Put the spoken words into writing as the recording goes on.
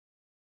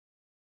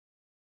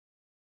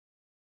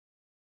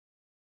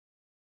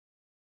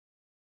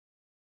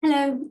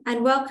Hello,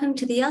 and welcome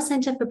to the Yale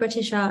Center for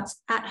British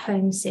Arts at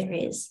Home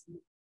series.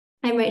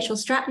 I'm Rachel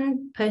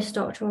Stratton,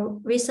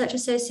 Postdoctoral Research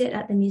Associate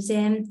at the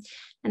museum,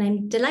 and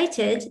I'm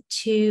delighted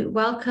to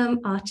welcome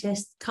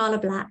artist Karla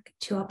Black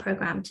to our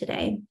program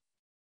today.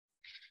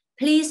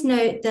 Please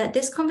note that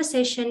this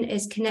conversation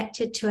is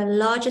connected to a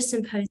larger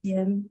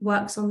symposium,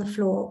 Works on the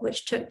Floor,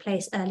 which took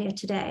place earlier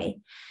today.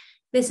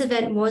 This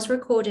event was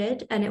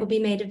recorded and it will be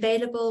made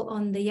available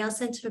on the Yale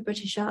Center for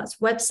British Arts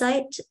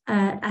website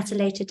at a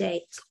later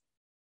date.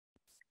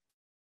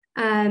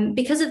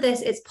 Because of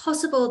this, it's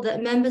possible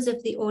that members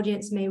of the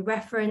audience may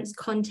reference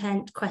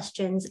content,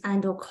 questions,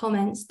 and/or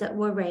comments that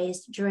were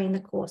raised during the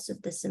course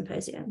of the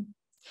symposium.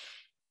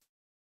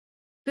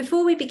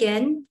 Before we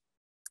begin,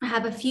 I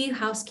have a few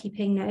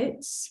housekeeping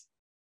notes.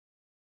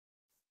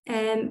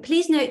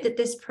 Please note that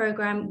this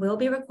program will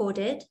be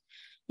recorded.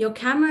 Your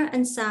camera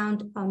and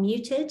sound are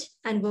muted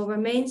and will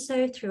remain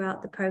so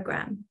throughout the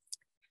program.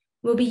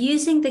 We'll be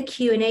using the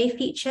Q&A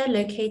feature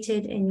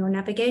located in your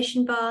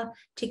navigation bar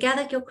to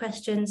gather your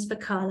questions for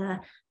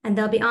Karla, and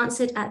they'll be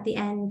answered at the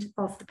end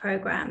of the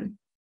program.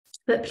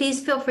 But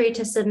please feel free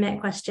to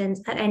submit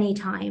questions at any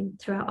time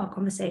throughout our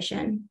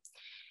conversation.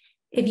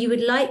 If you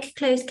would like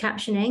closed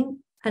captioning,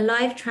 a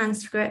live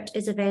transcript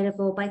is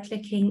available by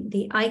clicking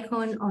the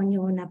icon on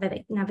your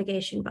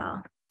navigation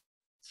bar.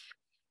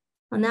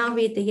 I'll now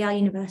read the Yale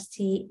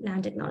University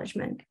Land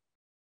Acknowledgement.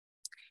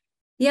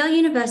 Yale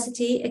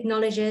University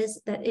acknowledges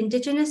that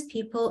Indigenous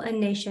people and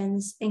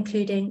nations,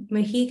 including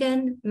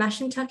Mohegan,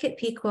 Mashantucket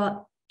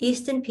Pequot,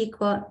 Eastern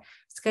Pequot,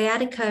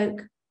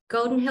 Skyatakoke,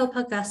 Golden Hill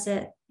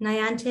Pawgasset,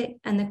 Niantic,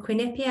 and the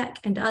Quinnipiac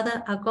and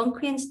other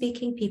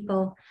Algonquian-speaking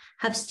people,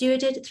 have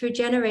stewarded through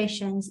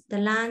generations the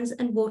lands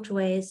and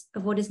waterways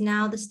of what is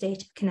now the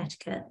state of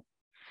Connecticut.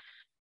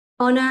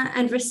 Honor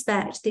and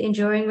respect the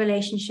enduring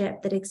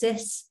relationship that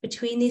exists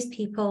between these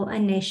people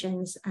and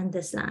nations and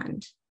this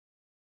land.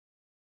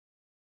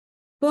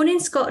 Born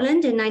in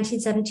Scotland in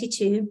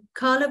 1972,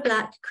 Karla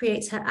Black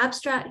creates her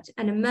abstract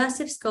and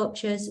immersive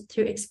sculptures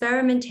through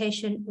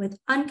experimentation with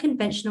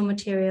unconventional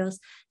materials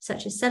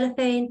such as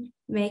cellophane,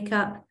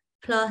 makeup,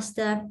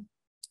 plaster,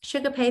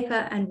 sugar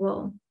paper, and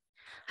wool.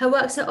 Her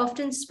works are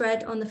often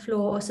spread on the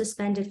floor or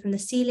suspended from the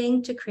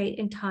ceiling to create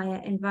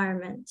entire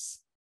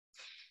environments.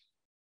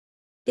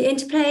 The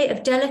interplay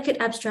of delicate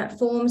abstract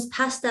forms,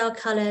 pastel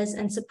colors,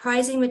 and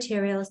surprising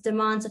materials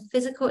demands a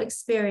physical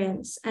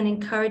experience and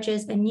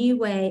encourages a new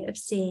way of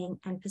seeing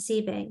and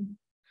perceiving.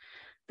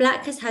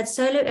 Black has had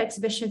solo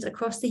exhibitions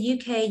across the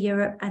UK,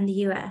 Europe, and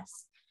the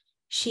US.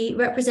 She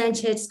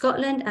represented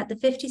Scotland at the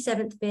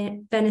 57th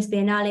Venice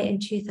Biennale in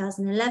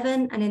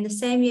 2011, and in the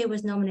same year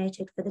was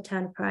nominated for the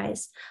Turner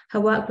Prize.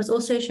 Her work was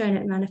also shown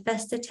at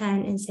Manifesta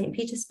 10 in St.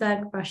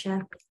 Petersburg,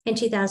 Russia in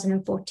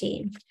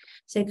 2014.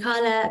 So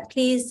Karla,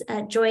 please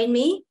join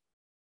me.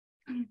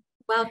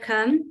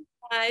 Welcome.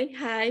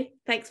 Hi,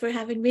 thanks for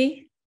having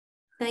me.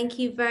 Thank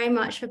you very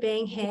much for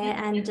being here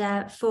and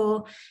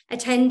for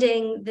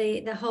attending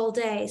the whole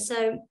day.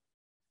 So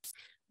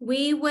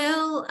we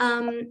will,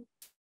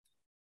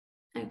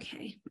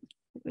 okay,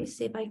 let me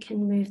see if I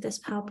can move this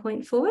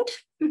PowerPoint forward.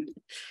 There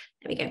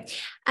we go.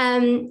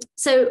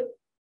 So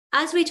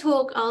as we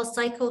talk, I'll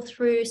cycle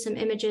through some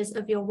images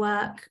of your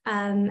work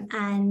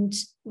and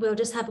we'll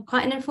just have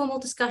quite an informal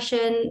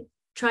discussion,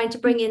 trying to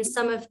bring in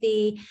some of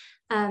the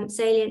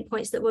salient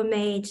points that were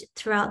made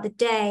throughout the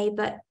day,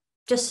 but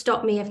just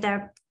stop me if there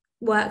are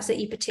works that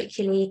you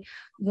particularly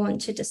want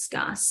to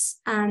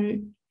discuss.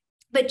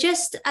 But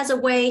just as a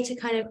way to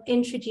kind of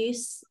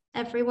introduce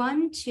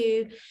everyone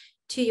to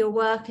your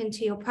work and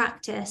to your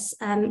practice,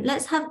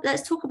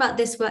 let's talk about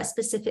this work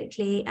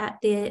specifically at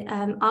the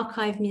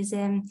Archive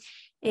Museum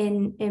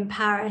in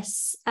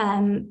Paris,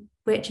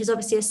 which is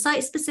obviously a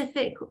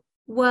site-specific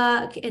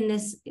work in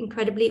this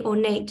incredibly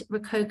ornate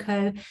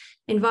Rococo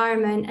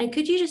environment. And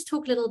could you just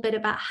talk a little bit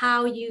about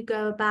how you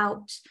go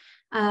about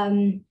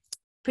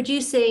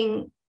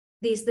producing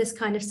this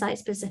kind of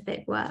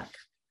site-specific work?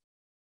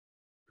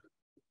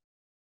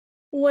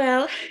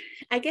 Well,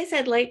 I guess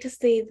I'd like to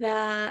say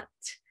that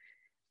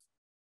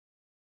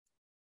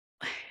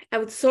I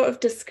would sort of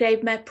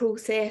describe my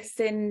process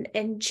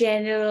in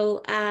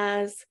general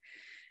as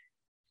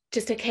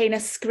just a kind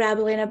of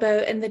scrabbling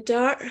about in the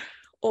dirt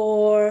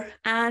or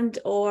some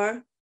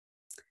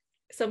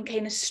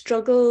kind of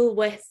struggle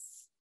with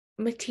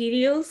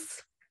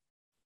materials.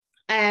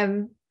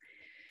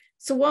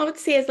 So what I would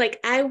say is, like,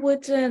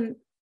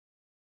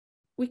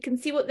 we can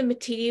see what the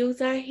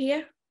materials are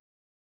here.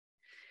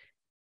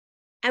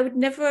 I would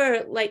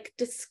never like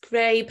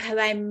describe how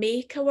I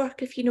make a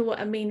work, if you know what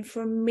I mean.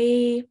 For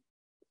me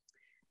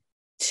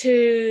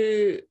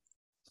to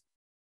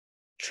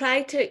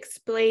try to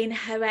explain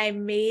how I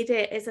made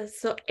it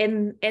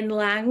in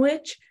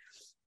language,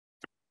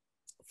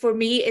 for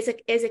me is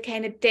a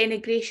kind of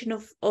denigration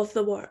of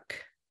the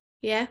work.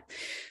 Yeah.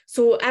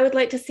 So I would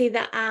like to say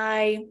that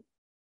I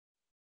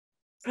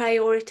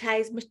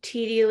prioritize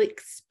material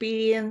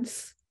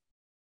experience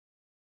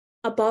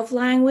above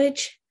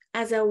language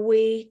as a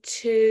way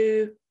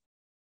to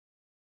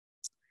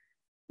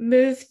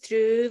move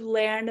through,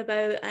 learn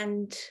about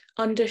and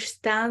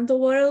understand the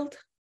world.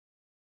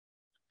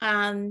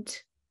 And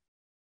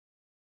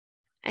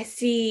I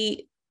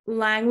see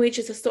language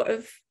as a sort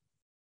of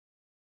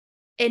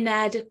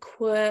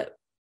inadequate,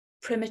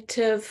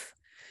 primitive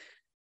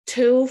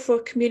tool for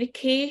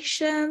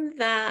communication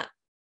that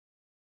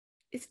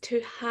is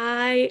too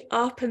high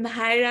up in the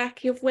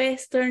hierarchy of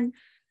white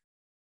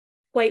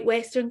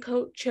Western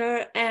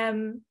culture.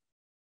 And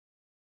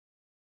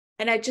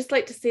I'd just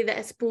like to say that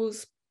I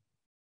suppose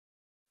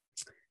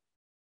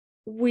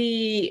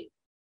we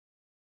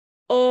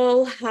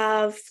all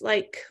have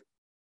like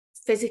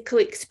physical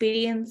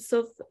experience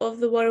of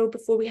the world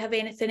before we have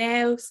anything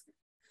else.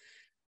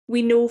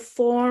 We know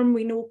form,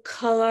 we know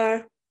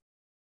colour,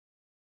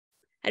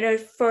 and our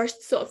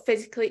first sort of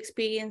physical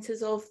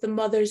experiences of the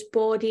mother's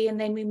body, and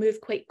then we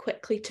move quite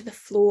quickly to the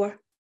floor.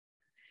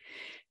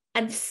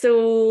 And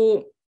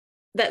so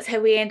that's how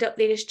we end up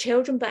there as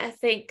children. But I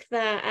think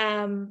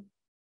that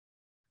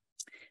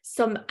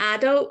some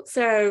adults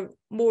are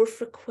more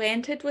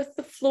frequented with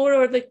the floor,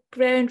 or the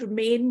ground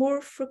remain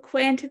more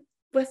frequented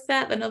with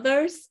that than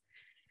others.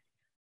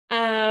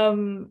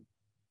 And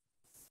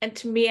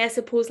to me, I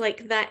suppose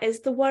like that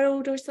is the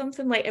world or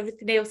something, like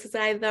everything else is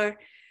either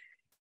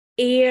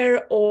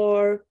air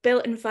or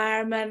built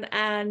environment.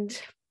 And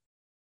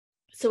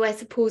so I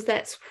suppose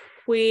that's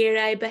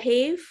where I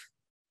behave.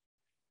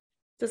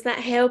 Does that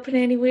help in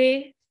any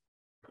way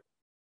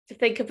to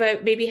think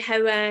about maybe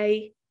how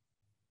I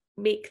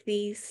make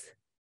these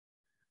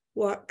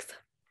works?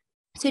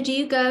 So do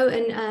you go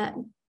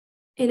and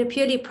in a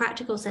purely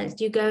practical sense,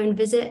 do you go and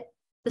visit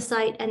the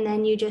site and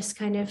then you just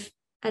kind of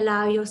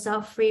allow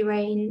yourself free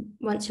reign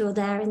once you're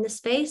there in the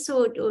space?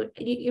 Or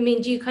you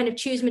mean, do you kind of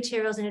choose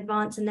materials in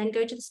advance and then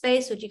go to the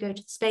space, or do you go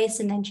to the space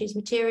and then choose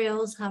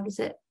materials? How does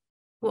it,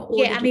 what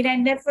order? Yeah, I mean, I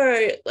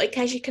never, like,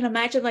 as you can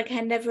imagine, like I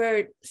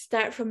never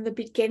start from the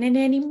beginning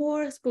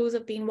anymore. I suppose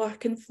I've been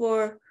working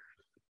for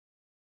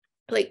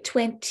like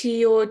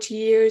 20 odd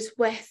years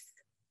with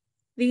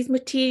these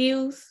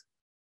materials.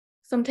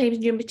 Sometimes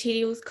new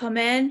materials come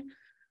in.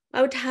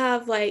 I would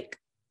have like,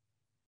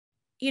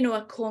 you know,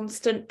 a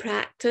constant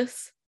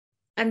practice.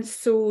 And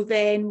so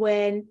then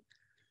when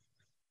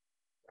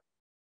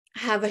I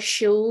have a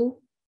show,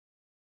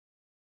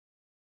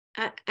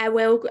 I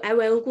will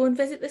go and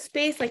visit the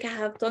space. Like I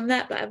have done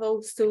that, but I've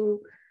also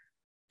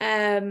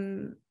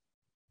been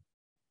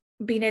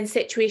in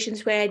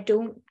situations where I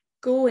don't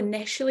go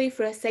initially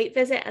for a site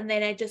visit, and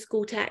then I just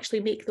go to actually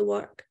make the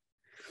work.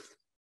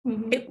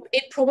 Mm-hmm.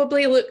 It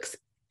probably looks,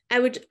 I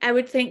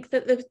would think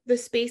that the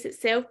space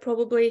itself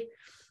probably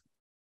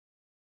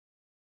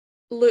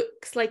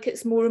looks like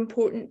it's more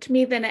important to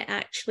me than it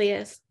actually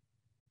is.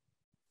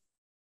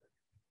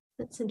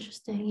 That's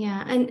interesting,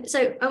 yeah. And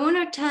so I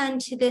want to turn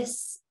to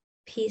this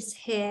piece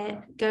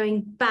here,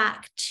 going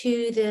back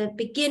to the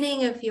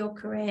beginning of your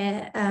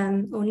career,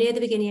 or near the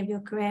beginning of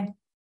your career,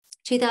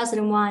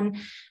 2001,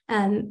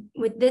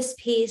 with this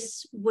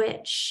piece,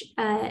 which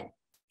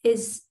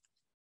is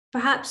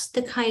perhaps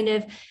the kind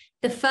of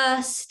the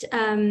first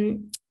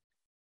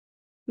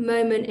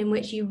moment in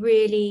which you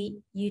really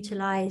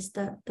utilize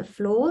the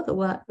floor. The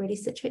work really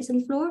situates on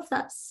the floor, if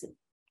that's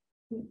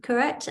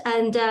correct.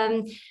 And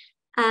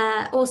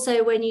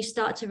also when you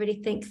start to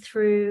really think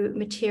through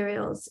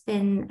materials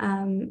in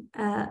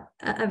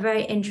a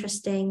very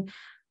interesting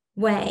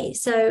way.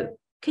 So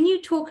can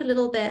you talk a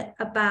little bit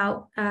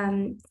about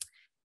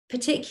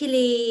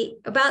particularly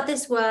about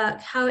this work,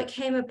 how it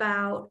came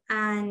about,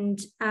 and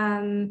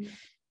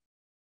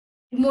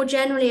more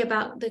generally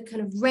about the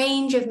kind of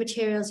range of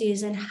materials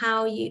used, and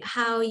how you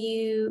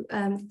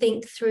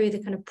think through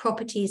the kind of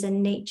properties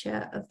and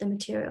nature of the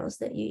materials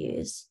that you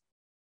use?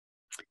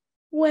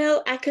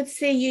 Well, I could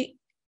say you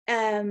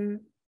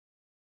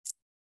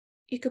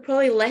could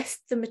probably list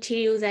the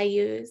materials I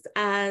use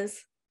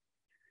as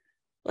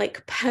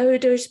like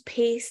powders,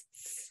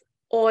 pastes,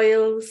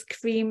 oils,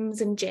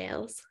 creams, and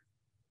gels.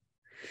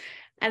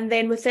 And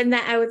then within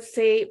that, I would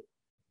say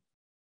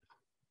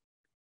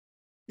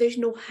there's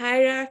no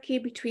hierarchy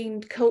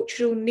between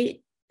cultural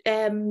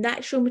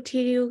natural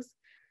materials.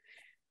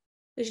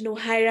 There's no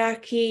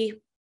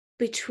hierarchy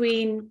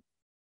between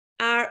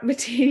art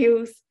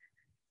materials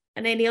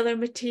and any other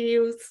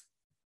materials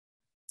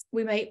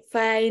we might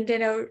find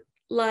in our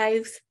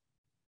lives.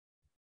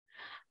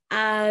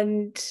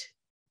 And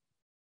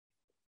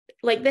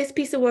like this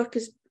piece of work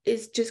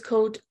is just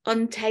called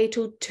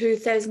Untitled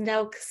 2000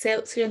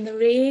 Alka-Seltzer in the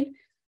Rain.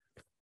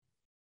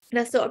 And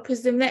I sort of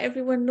presume that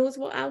everyone knows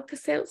what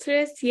Alka-Seltzer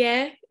is.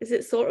 Yeah, is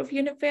it sort of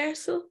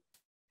universal?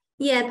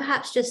 Yeah,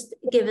 perhaps just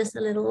give us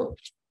a little.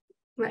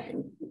 Right.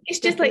 It's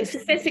just like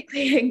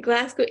specifically in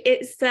Glasgow.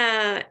 It's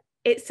and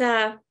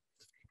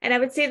I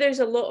would say there's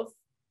a lot of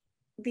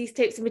these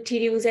types of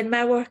materials in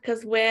my work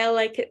as well,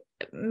 like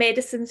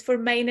medicines for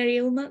minor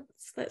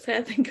ailments. That's how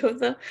I think of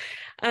them.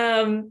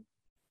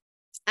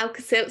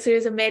 Alka-Seltzer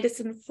is a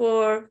medicine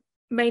for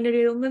minor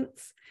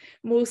ailments,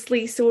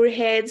 mostly sore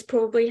heads,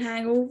 probably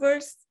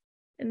hangovers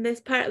in this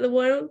part of the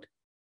world.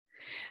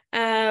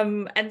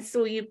 And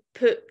so you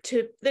put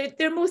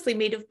they're mostly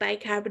made of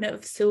bicarbonate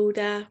of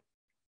soda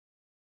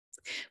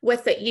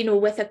with it, you know,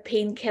 with a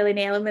pain-killing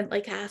element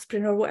like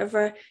aspirin or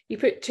whatever. You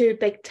put 2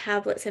 big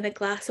tablets in a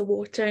glass of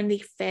water and they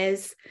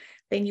fizz.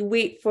 Then you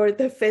wait for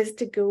the fizz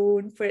to go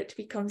and for it to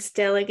become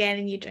still again,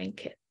 and you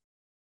drink it.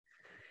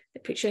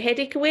 It puts your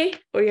headache away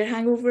or your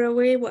hangover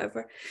away,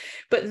 whatever.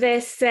 But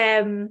this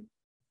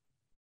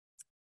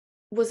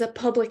was a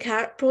public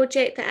art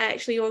project that I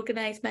actually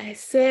organised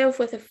myself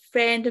with a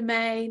friend of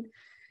mine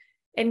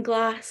in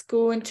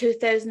Glasgow in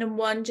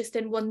 2001, just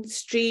in one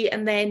street.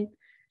 And then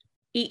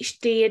each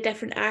day a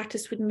different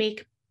artist would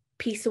make a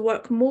piece of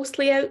work,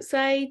 mostly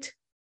outside,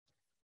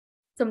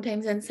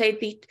 sometimes inside.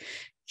 They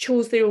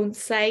chose their own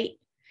site.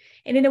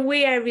 And in a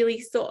way, I really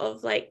sort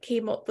of like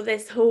came up with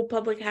this whole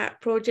public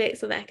art project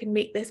so that I can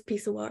make this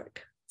piece of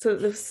work, so that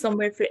there was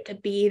somewhere for it to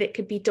be, and it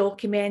could be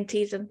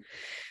documented and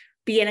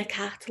be in a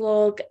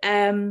catalogue.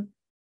 And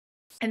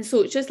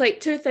so it's just like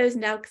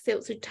 2,000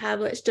 Alka-Seltzer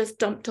tablets just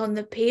dumped on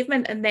the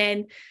pavement, and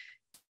then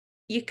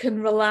you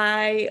can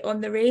rely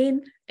on the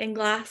rain in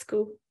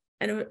Glasgow,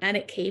 and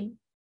it came.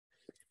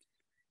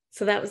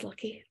 So that was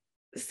lucky.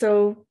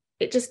 So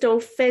it just all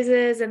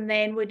fizzes and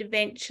then would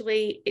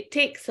eventually, it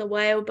takes a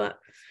while, but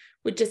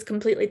would just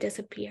completely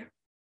disappear.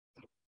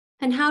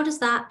 And how does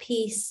that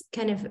piece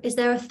is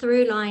there a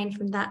through line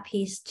from that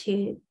piece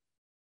to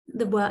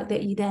the work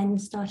that you then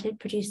started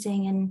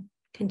producing and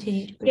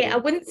continued to produce? Yeah, I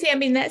wouldn't say, I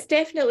mean, that's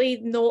definitely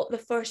not the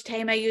first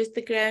time I used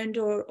the ground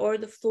or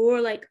the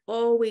floor. Like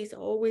always,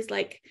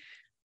 like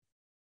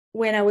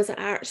when I was at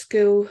art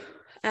school,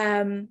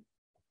 I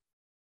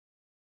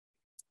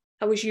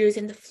was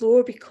using the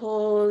floor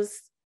because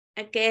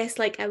I guess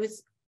like I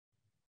was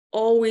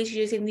always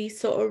using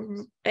these sort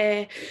of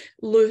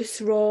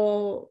loose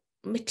raw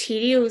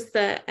materials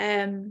that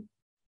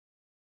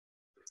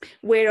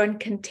were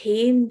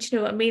uncontained, you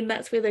know what I mean?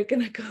 That's where they're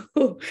gonna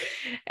go.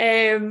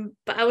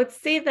 But I would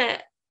say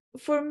that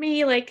for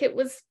me, like it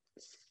was,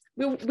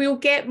 we'll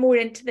get more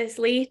into this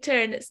later,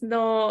 and it's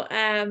not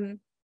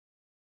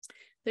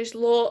there's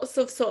lots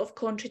of sort of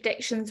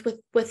contradictions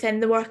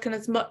within the work, and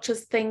as much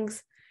as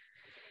things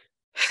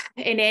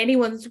in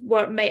anyone's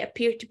work might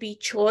appear to be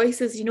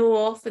choices, you know,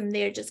 often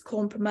they're just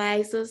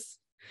compromises,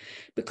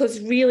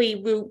 because really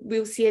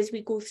we'll see as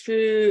we go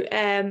through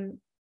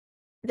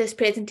this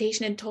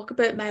presentation and talk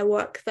about my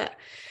work that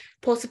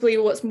possibly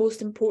what's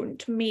most important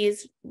to me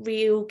is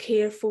real,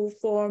 careful,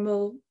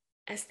 formal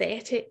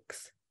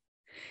aesthetics.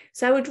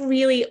 So I would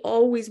really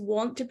always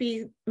want to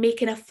be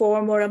making a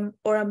form or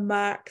a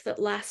mark that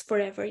lasts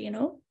forever, you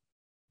know.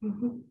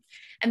 Mm-hmm.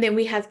 And then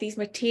we have these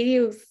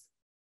materials.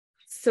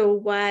 So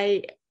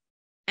why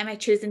am I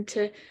choosing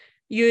to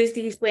use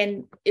these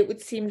when it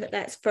would seem that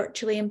that's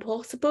virtually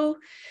impossible?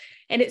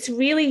 And it's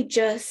really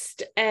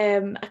just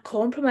a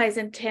compromise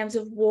in terms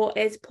of what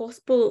is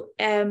possible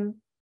in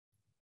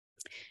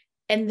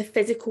the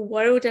physical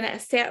world. And at a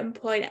certain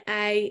point,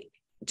 I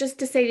just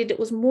decided it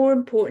was more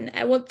important.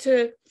 I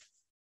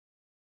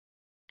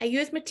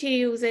use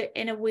materials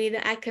in a way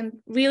that I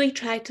can really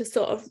try to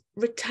sort of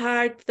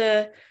retard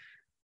the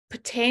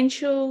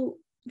potential,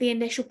 the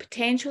initial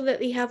potential that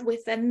they have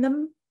within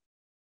them.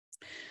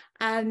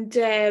 And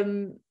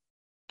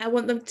I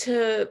want them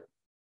to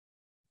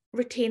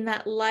retain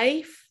that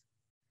life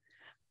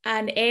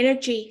and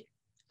energy.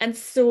 And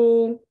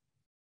so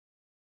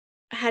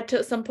I had to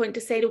at some point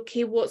decide,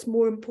 okay, what's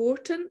more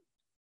important?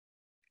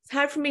 It's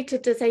hard for me to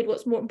decide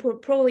what's more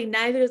important. Probably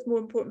neither is more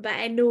important, but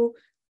I know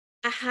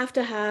I have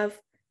to have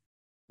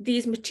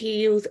these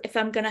materials if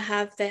I'm going to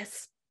have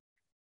this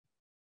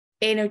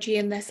energy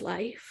in this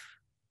life.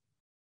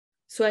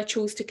 So I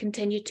chose to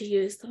continue to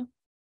use them.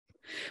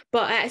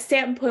 But at a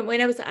certain point when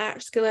I was at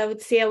art school, I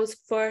would say I was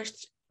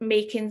first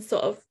making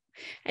sort of,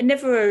 I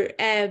never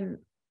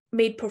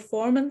made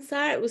performance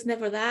art, it was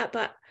never that,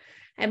 but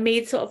I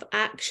made sort of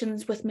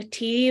actions with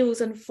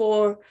materials. And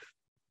for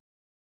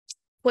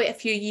quite a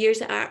few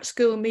years at art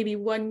school, maybe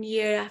 1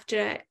 year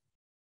after I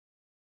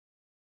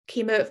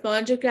came out of my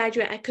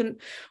undergraduate, I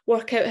couldn't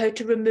work out how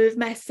to remove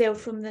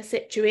myself from the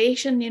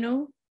situation, you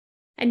know.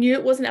 I knew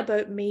it wasn't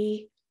about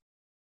me.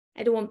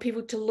 I don't want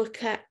people to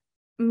look at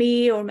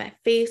me or my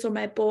face or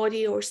my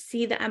body or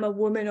see that I'm a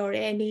woman or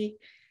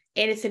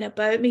anything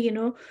about me, you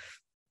know.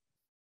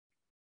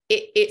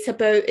 It's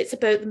about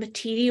the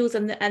materials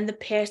and the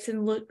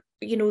person, look,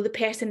 you know, the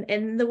person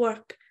in the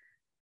work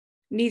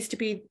needs to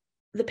be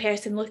the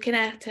person looking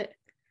at it.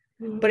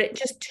 Mm-hmm. But it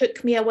just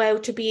took me a while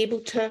to be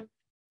able to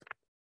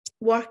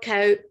work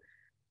out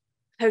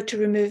how to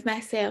remove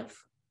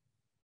myself.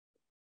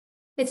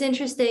 It's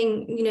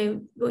interesting, you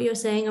know, what you're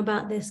saying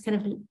about this kind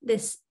of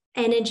this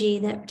energy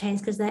that retains,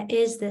 because there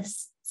is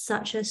this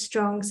such a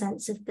strong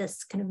sense of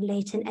this kind of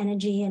latent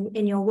energy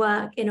in your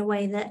work, in a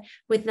way that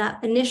with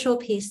that initial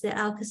piece, the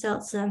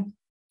Alka-Seltzer,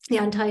 the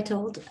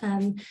Untitled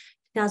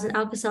 1000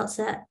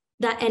 Alka-Seltzer,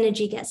 that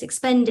energy gets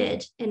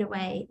expended in a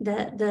way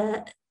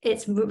that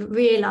it's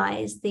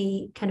realized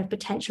the kind of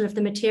potential of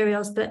the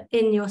materials. But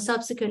in your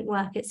subsequent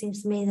work, it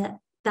seems to me that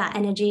that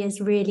energy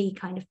is really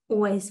kind of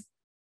always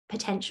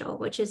potential,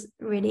 which is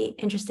really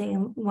interesting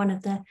and one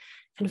of the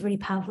kind of really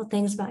powerful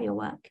things about your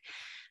work.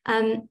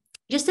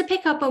 Just to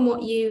pick up on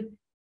what you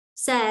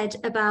said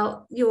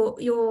about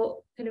your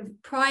kind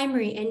of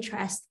primary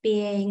interest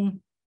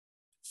being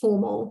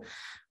formal,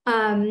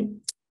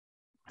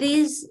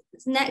 these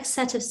next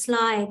set of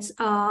slides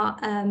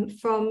are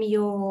from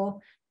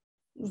your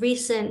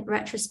recent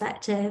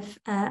retrospective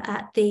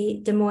at the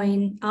Des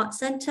Moines Art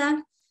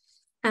Center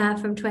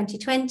from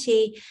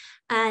 2020.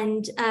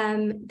 And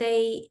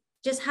they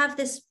just have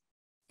this,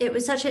 it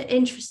was such an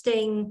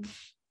interesting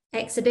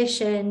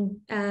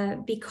exhibition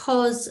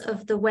because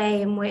of the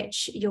way in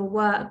which your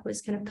work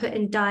was kind of put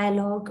in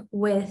dialogue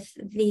with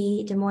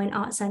the Des Moines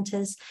Art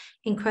Center's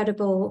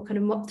incredible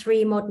kind of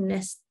 3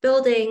 modernist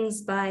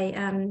buildings by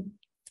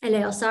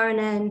Eliel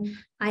Saarinen,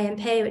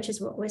 IMP, which is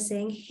what we're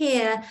seeing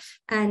here,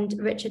 and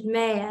Richard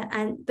Mayer,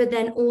 but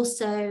then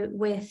also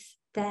with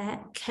their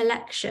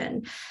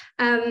collection.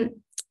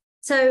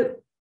 So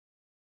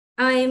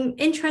I'm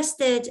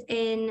interested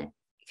in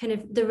kind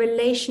of the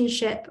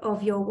relationship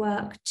of your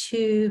work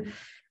to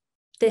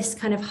this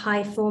kind of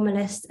high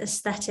formalist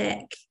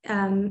aesthetic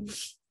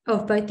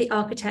of both the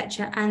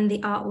architecture and the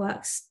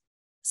artworks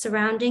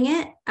surrounding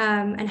it,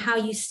 and how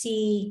you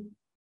see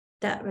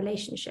that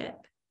relationship.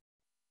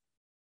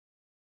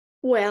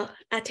 Well,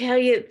 I tell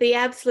you, the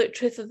absolute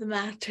truth of the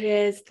matter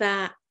is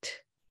that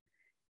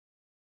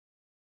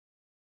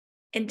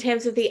in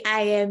terms of the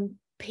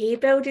IMP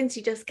buildings,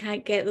 you just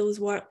can't get those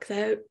works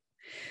out.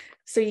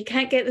 So you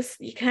can't get this,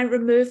 you can't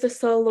remove the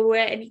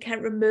silhouette and you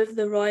can't remove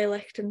the Royal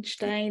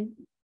Liechtenstein.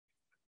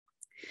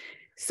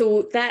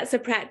 So that's a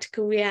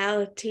practical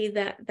reality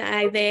that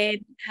I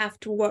then have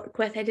to work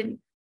with. I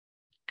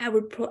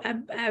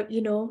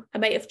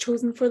might have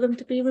chosen for them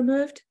to be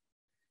removed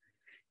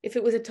if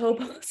it was at all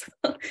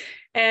possible.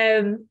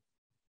 And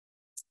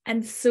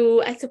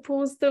so I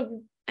suppose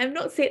I'm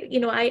not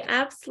saying, I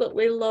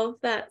absolutely love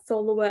that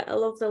silhouette. I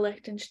love the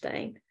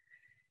Liechtenstein.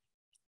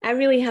 I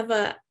really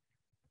have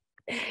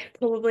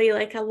probably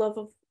like a love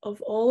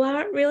of all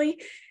art,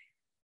 really.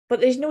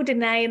 But there's no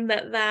denying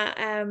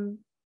that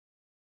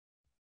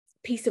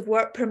piece of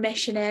work,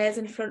 Permission Is,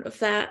 in front of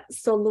that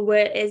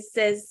silhouette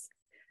is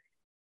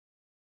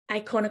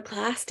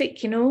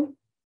iconoclastic, and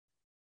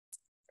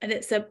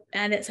it's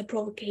a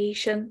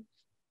provocation,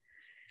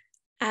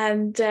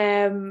 and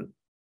and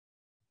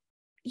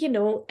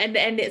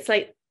it's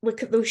like,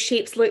 look at those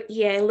shapes, look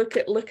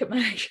at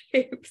my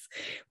shapes.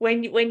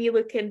 When you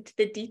look into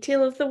the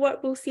detail of the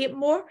work, we'll see it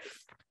more.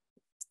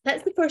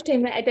 That's the first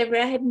time that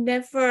I had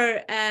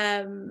never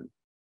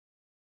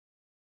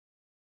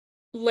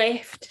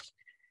left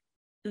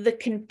the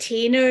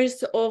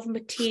containers of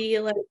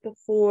material out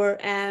before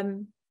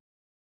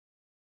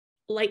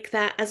like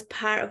that as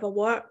part of a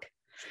work.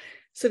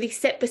 So they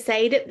sit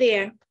beside it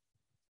there,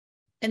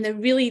 and they're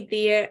really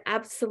there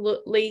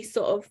absolutely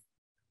sort of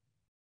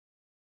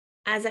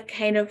as a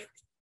kind of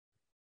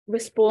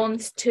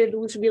response to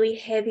those really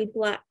heavy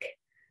black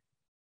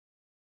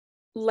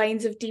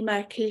lines of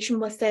demarcation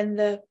within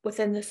the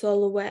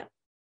silhouette.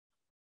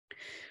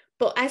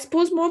 But I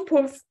suppose more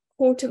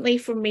importantly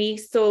for me,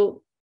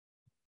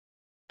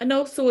 and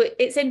also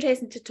it's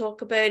interesting to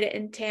talk about it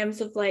in terms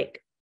of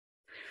like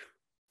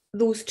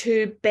those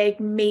 2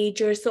 big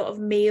major sort of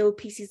male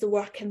pieces of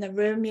work in the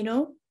room,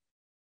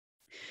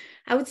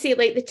 I would say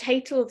like the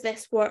title of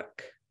this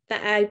work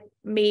that I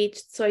made,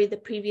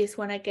 the previous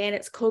one again,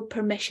 it's called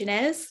Permission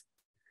Is.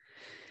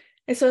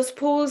 And so I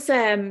suppose,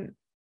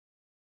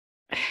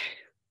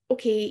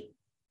 okay,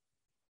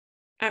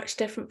 art's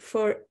different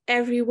for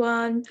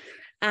everyone,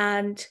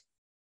 and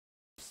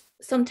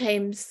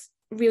sometimes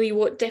really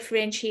what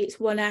differentiates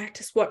one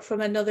artist's work from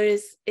another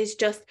is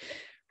just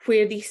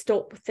where they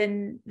stop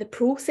within the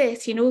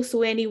process,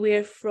 so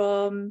anywhere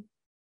from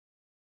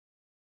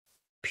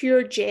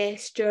pure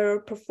gesture or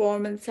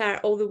performance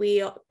art all the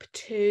way up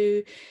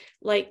to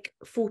like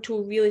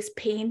photorealist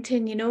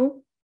painting,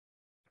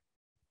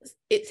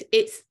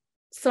 it's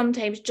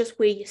sometimes just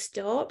where you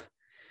stop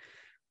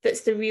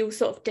that's the real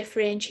sort of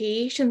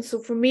differentiation. So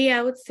for me,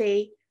 I would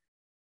say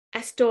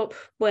I stop,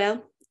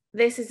 well,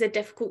 this is a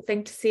difficult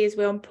thing to say as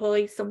well, and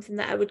probably something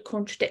that I would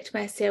contradict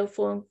myself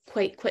on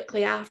quite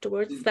quickly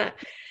afterwards, that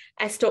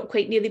I stopped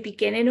quite near the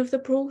beginning of the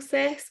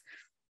process.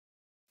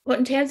 But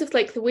in terms of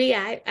like the way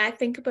I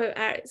think about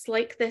art, it's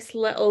like this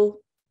little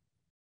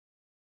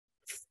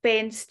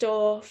fenced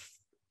off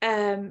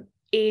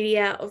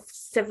area of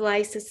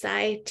civilized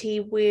society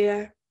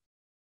where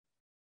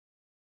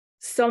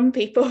some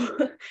people,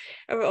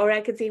 or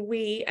I could say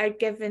we, are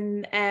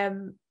given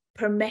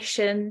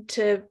permission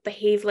to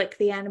behave like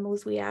the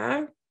animals we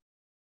are.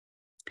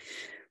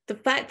 The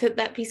fact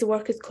that piece of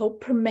work is called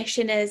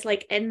Permission Is,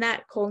 like in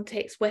that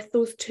context with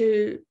those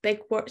 2 big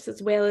works,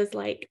 as well as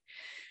like,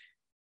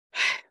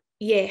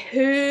 yeah,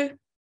 who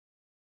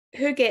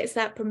gets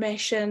that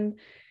permission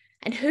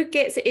and who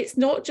gets it. It's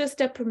not just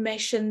a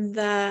permission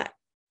that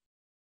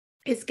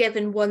is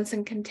given once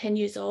and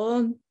continues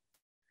on.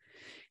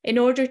 In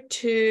order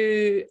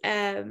to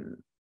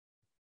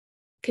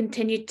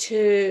continue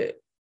to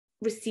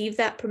receive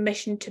that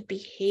permission to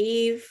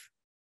behave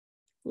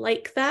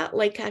like that,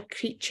 like a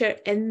creature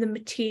in the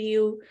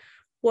material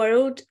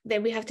world,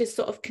 then we have to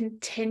sort of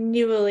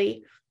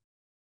continually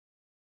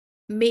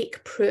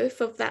make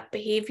proof of that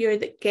behavior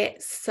that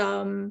gets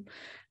some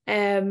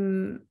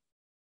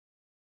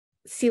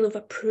seal of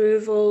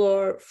approval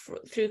or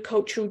through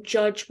cultural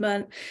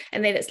judgment,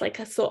 and then it's like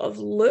a sort of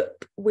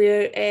loop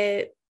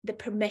where the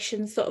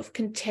permission sort of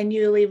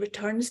continually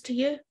returns to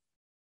you.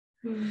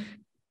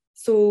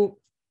 So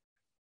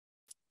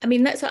I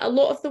mean, that's what a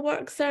lot of the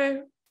works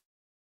are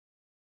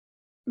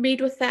made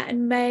with that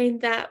in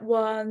mind. That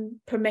one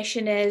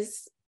permission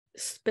is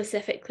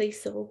specifically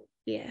so.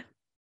 Yeah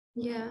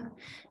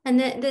And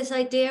this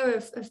idea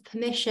of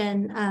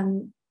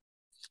permission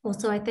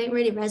also, I think,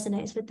 really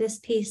resonates with this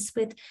piece,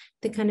 with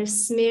the kind of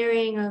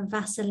smearing of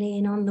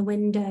Vaseline on the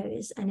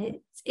windows. And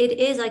it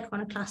is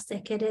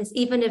iconoclastic. It is,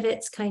 even if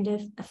it's kind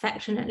of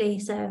affectionately,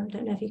 so I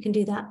don't know if you can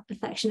do that,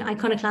 affectionate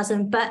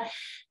iconoclasm, but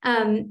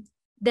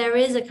there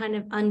is a kind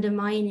of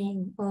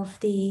undermining of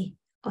the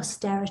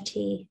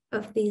austerity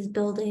of these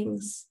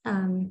buildings,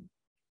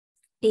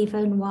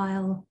 even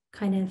while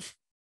kind of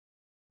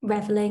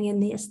reveling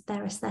in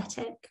their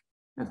aesthetic,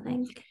 I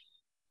think.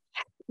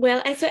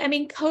 Well, I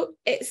mean,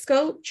 it's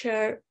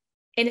sculpture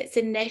in its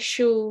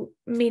initial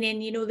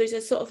meaning, you know, there's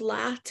a sort of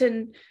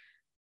Latin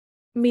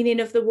meaning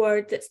of the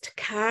word that's to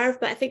carve,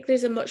 but I think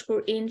there's a much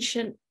more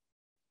ancient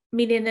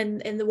meaning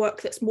in the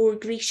work that's more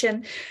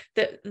Grecian,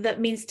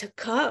 that means to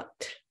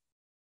cut.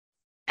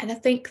 And I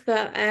think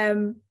that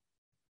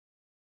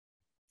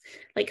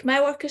like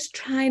my work is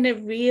trying to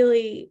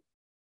really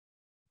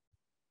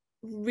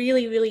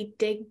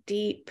dig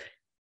deep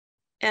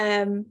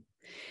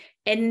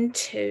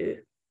into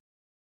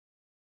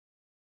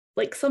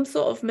like some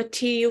sort of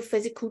material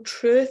physical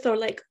truth or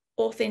like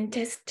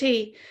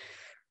authenticity,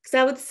 because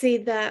I would say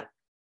that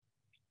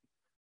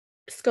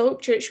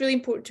sculpture, it's really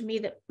important to me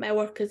that my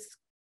work is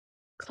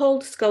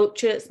called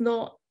sculpture. It's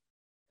not,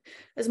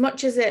 as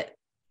much as it,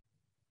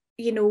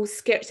 you know,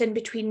 skirts in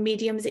between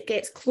mediums, it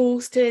gets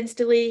close to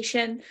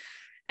installation,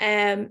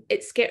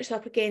 it skirts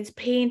up against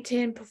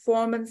painting,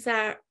 performance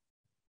art.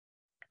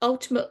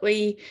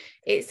 Ultimately,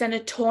 it's an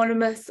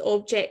autonomous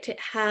object. It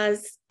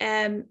has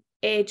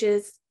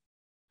edges,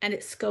 and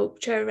it's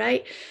sculpture,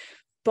 right?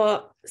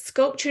 But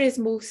sculpture is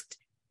most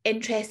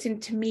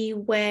interesting to me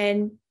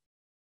when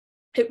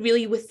it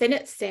really within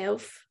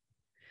itself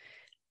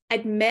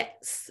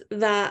admits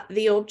that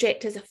the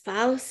object is a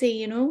fallacy,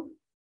 you know?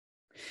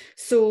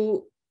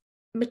 So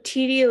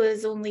material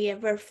is only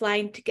ever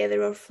flying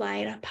together or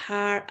flying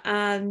apart,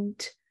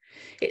 and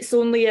it's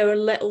only our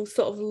little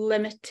sort of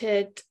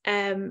limited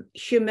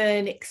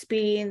human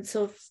experience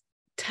of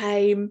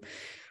time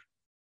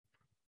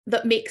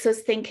that makes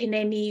us think in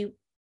any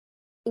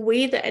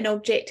way that an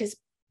object is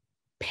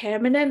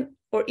permanent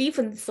or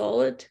even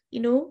solid,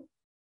 you know,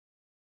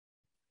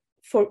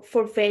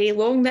 for very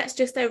long. That's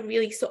just a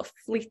really sort of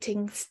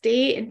fleeting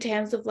state in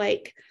terms of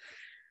like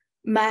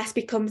mass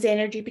becomes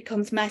energy,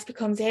 becomes mass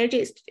becomes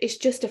energy. It's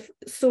just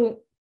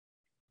so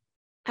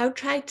I'll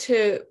try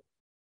to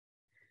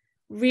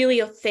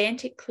really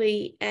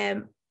authentically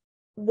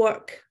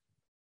work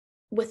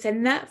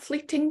within that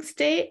fleeting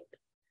state.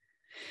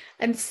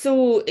 And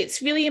so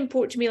it's really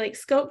important to me, like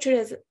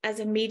sculpture as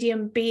a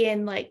medium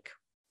being like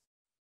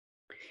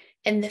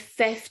in the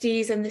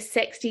 50s and the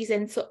 60s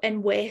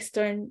in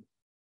Western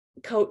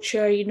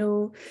culture, you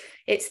know,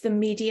 it's the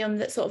medium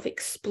that sort of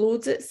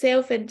explodes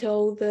itself into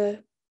all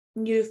the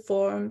new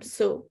forms.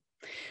 So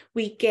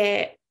we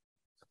get,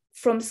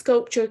 from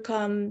sculpture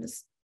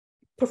comes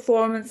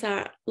performance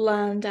art,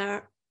 land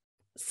art,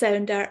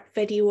 sound art,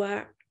 video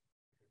art.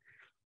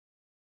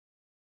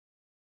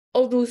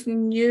 All those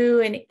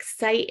new and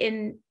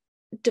exciting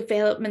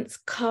developments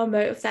come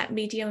out of that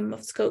medium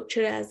of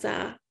sculpture as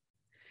a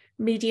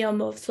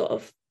medium of sort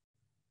of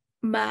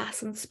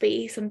mass and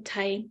space and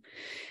time.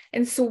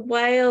 And so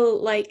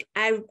while like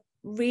I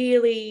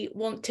really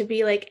want to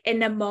be like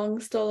in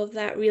amongst all of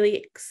that really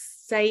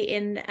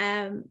exciting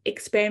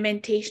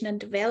experimentation and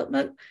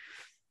development,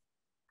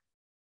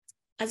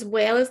 as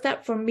well as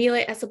that, for me,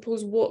 like I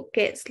suppose what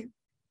gets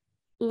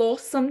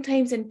lost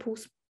sometimes in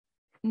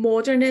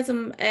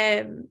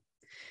postmodernism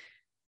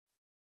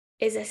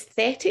is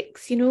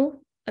aesthetics, you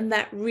know, and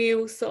that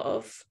real sort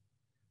of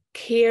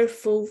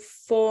careful,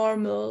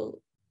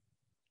 formal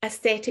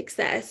aesthetics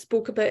that I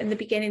spoke about in the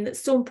beginning, that's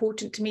so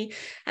important to me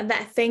and that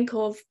I think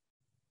of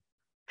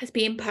as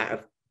being part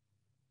of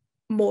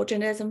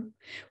modernism,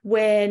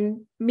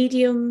 when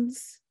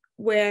mediums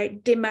were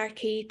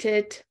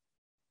demarcated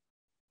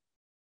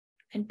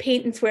and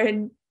paintings were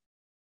in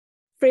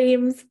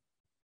frames,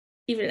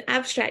 even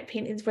abstract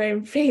paintings were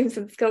in frames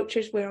and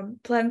sculptures were on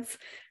plinths.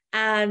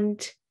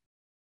 And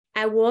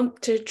I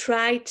want to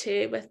try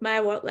to, with my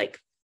work, like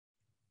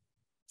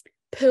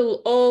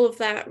pull all of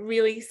that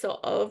really sort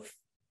of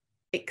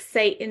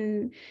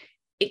exciting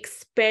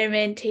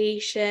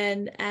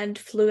experimentation and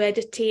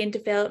fluidity and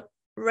develop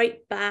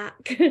right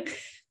back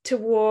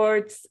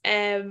towards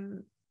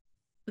the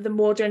the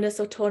modernist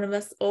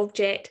autonomous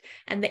object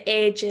and the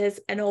edges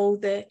and all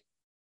the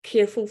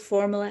careful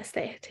formal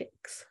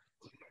aesthetics.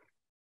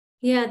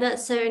 Yeah,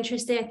 that's so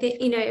interesting. I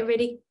think, it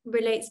really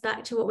relates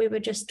back to what we were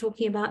just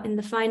talking about in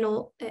the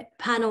final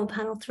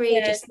panel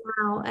 3 just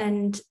now.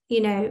 And,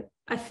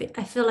 I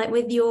feel like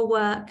with your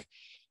work,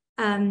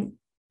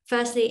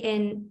 firstly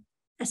in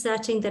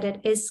asserting that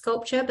it is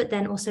sculpture, but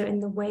then also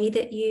in the way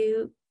that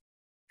you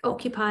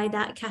occupy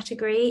that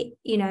category,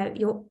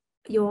 you're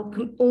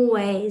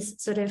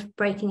always sort of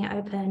breaking it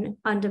open,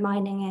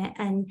 undermining it,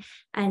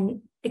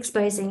 and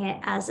exposing it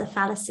as a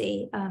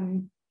fallacy.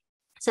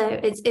 So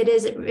it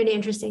is really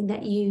interesting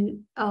that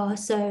you are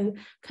so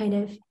kind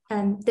of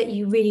that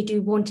you really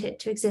do want it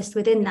to exist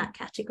within that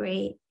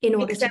category in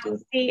order to do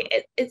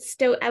it. It's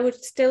still, I would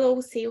still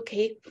always say,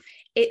 okay,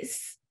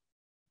 it's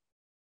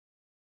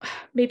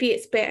maybe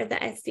it's better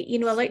that I see,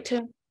 I like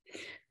to,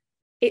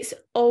 it's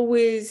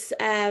always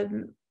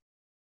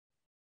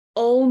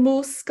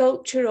almost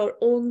sculpture or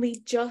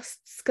only just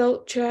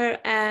sculpture,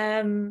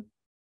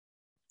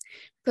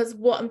 because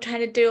what I'm trying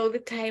to do all the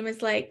time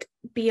is like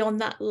be on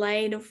that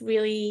line of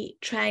really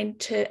trying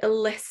to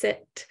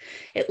elicit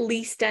at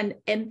least an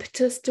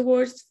impetus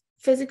towards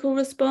physical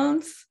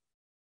response.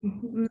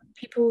 Mm-hmm.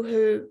 People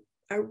who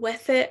are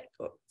with it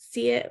or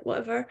see it,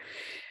 whatever.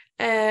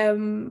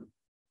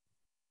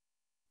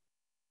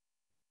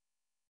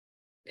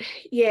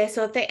 Yeah,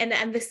 so I think,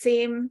 and the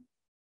same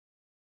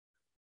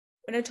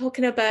when I'm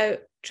talking about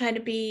trying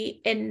to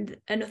be in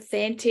an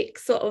authentic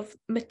sort of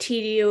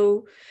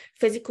material,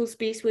 physical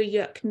space where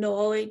you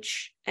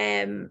acknowledge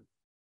that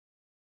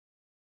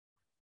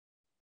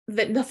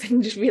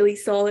nothing's really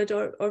solid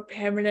or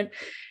permanent.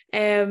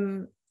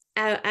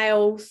 I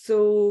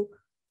also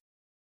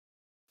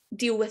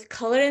deal with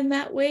colour in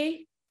that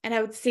way. And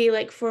I would say,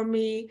 like, for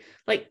me,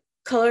 like,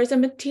 colour is a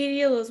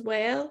material as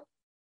well.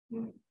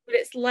 But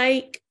it's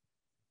like,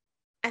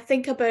 I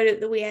think about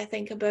it the way I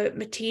think about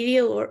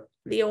material or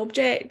the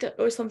object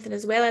or something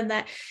as well, and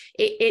that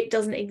it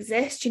doesn't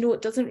exist,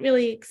 it doesn't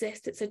really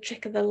exist. It's a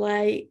trick of the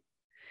light.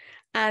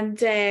 And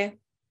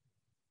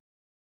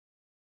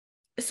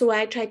so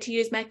I try to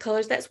use my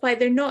colours. That's why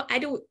they're not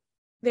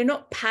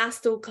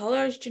pastel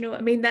colours, do you know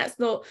what I mean? That's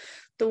not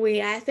the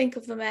way I think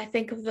of them. I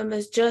think of them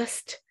as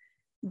just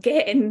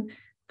getting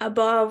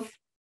above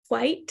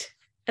white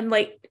and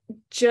like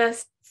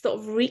just sort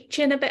of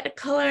reaching a bit of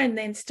colour and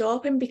then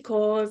stopping,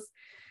 because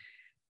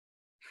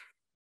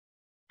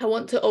I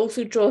want to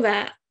also draw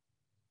that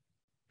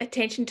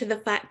attention to the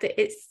fact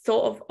that it's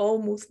sort of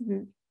almost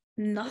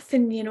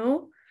nothing,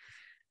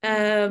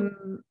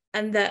 and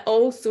that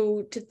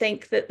also to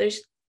think that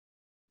there's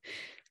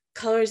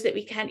colours that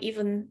we can't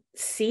even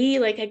see.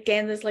 Like,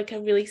 again, there's like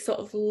a really sort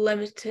of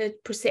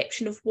limited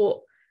perception of what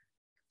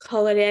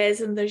colour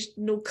is, and there's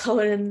no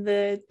colour in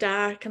the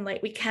dark, and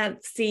like we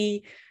can't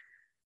see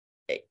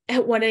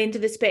at one end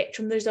of the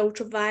spectrum there's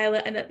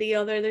ultraviolet and at the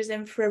other there's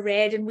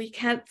infrared, and we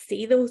can't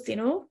see those,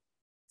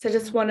 So I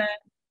just want to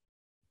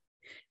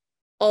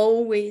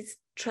always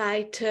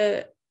try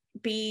to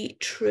be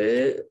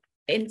true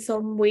in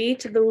some way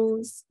to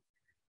those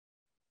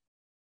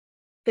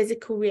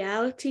physical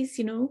realities,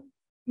 I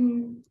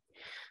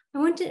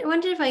wondered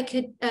if I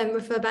could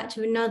refer back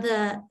to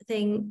another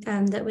thing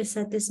that was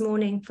said this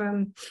morning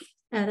from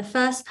the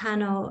first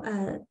panel,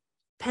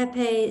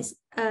 Pepe's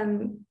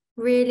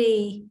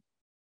really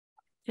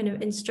kind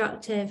of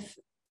instructive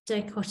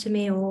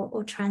dichotomy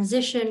or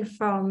transition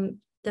from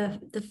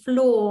the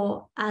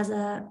floor as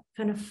a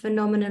kind of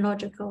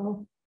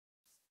phenomenological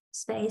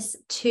space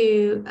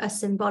to a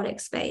symbolic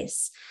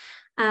space,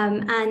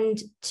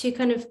 and to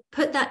kind of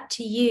put that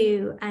to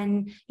you.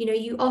 And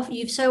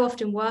you so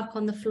often work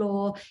on the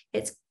floor.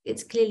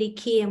 It's clearly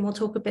key, and we'll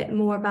talk a bit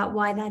more about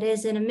why that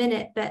is in a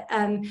minute. But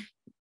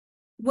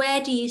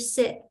where do you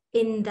sit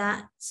in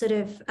that sort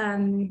of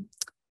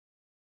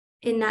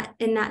in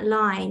that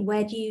line?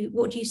 What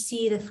do you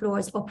see the floor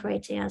as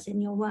operating as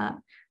in your work?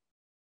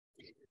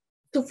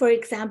 So, for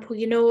example,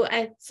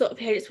 I sort of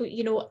heard it's,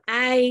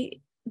 I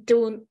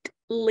don't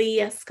lay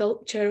a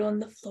sculpture on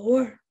the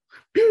floor.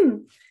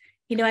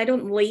 I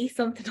don't lay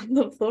something on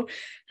the floor.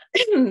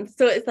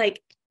 So it's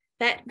like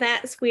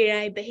that's where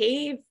I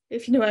behave,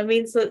 if you know what I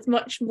mean. So it's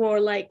much more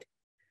like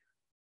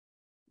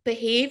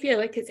behavior,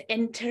 like it's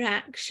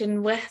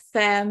interaction with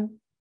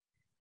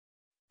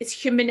it's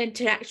human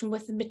interaction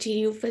with the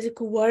material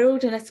physical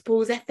world. And I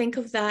suppose I think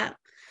of that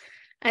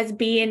as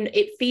being,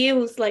 it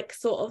feels like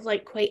sort of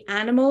like quite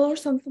animal or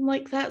something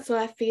like that. So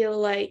I feel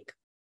like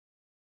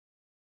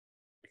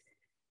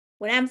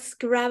when I'm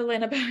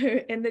scrabbling about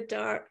in the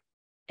dark,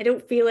 I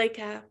don't feel like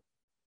a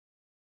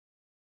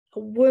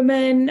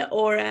woman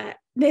or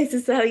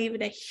necessarily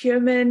even a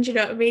human. Do you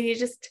know what I mean? You're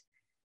just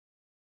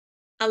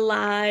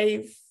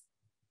alive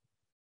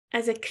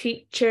as a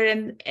creature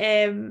and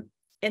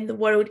in the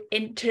world,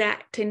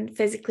 interacting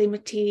physically,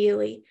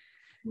 materially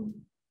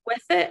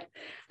with it.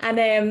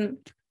 And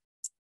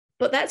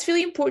but that's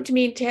really important to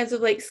me in terms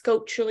of like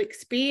sculptural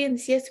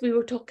experience. Yes, we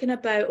were talking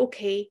about,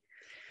 okay,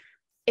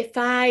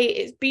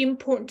 it'd be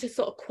important to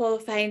sort of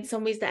qualify in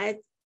some ways that I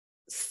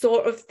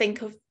sort of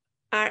think of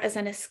art as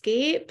an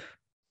escape.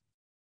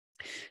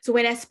 So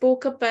when I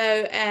spoke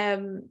about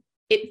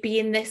it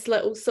being this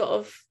little sort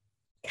of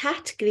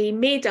category,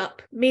 made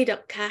up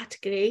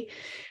category,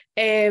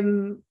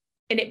 and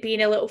it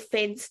being a little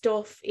fenced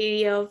off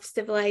area of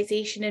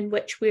civilization in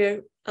which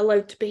we're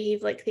allowed to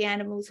behave like the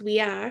animals we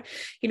are,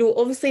 you know,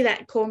 obviously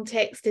that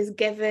context is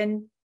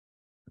given,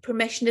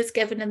 permission is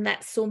given, and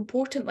that's so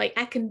important. Like,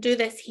 I can do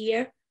this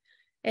here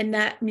in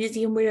that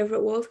museum, wherever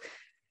it was.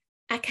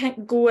 I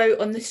can't go out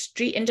on the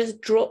street and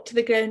just drop to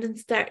the ground and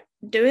start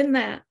doing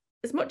that,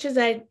 as much as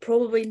I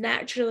probably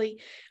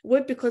naturally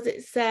would, because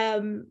it's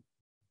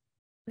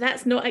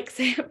that's not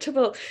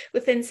acceptable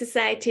within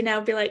society, and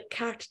I'll be like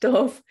carted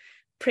off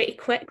pretty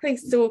quickly.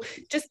 So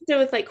just to do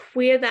with like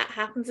where that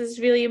happens is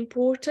really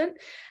important.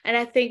 And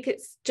I think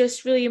it's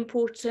just really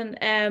important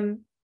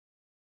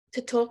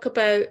to talk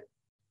about,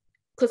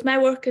 because my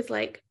work is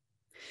like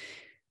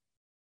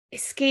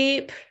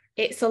escape.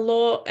 It's a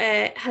lot,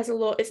 has a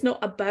lot, it's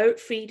not about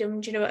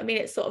freedom, do you know what I mean?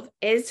 It sort of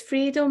is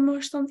freedom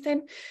or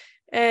something.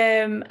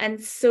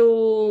 And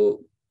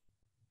so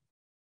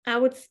I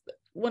would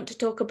want to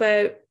talk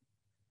about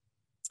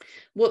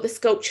what the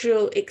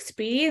sculptural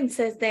experience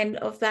is then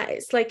of that.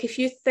 It's like, if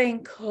you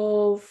think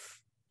of,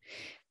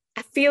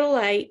 I feel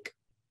like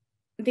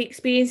the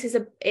experience is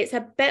it's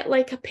a bit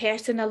like a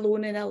person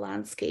alone in a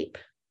landscape,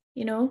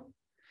 you know?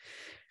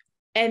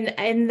 And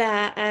in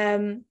that,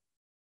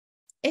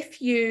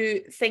 if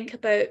you think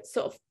about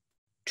sort of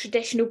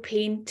traditional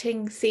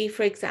painting, say,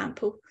 for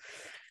example,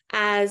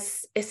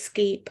 as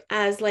escape,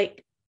 as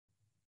like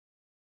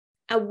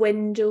a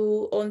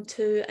window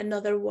onto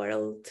another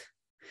world,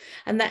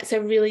 and that's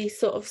a really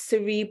sort of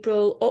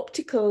cerebral,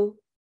 optical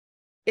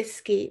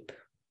escape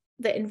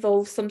that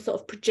involves some sort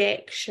of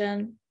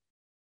projection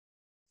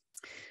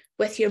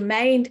with your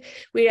mind,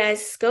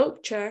 whereas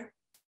sculpture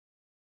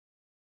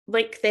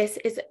like this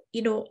is,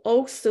 you know,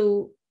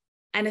 also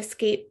an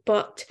escape,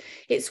 but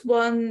it's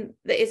one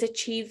that is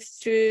achieved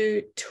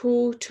through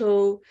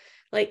total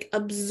like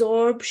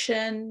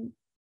absorption,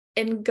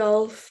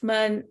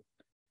 engulfment,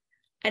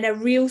 and a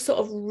real sort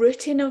of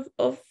rooting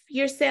of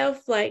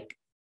yourself, like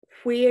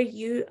where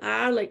you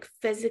are, like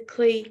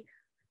physically,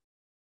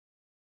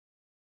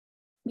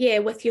 yeah,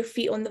 with your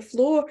feet on the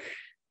floor.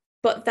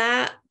 But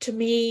that to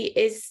me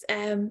is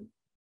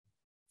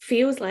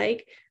feels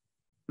like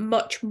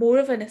much more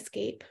of an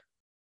escape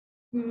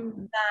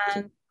than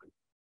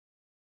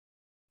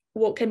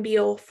what can be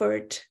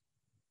offered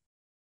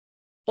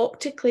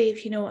optically,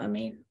 if you know what I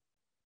mean.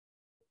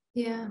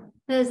 Yeah,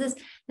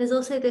 there's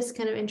also this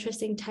kind of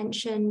interesting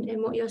tension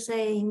in what you're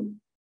saying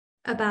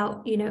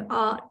about, you know,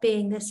 art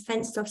being this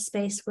fenced off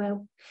space where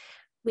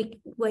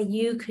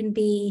you can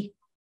be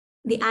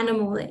the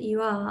animal that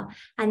you are,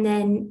 and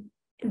then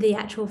the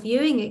actual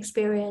viewing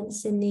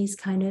experience in these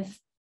kind of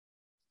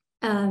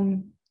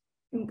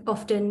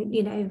often,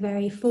 you know,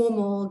 very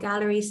formal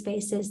gallery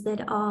spaces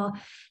that are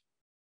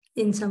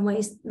in some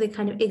ways the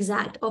kind of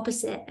exact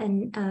opposite.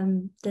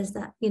 And there's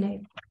that, you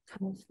know,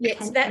 kind of,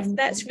 yes,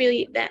 that's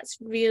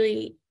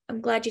really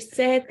I'm glad you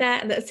said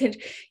that, and that's,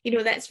 you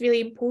know, that's really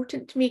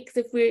important to me,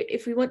 because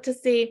if we want to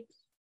say,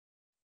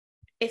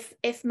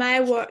 if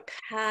my work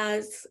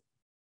has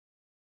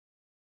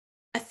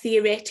a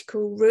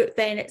theoretical root,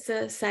 then it's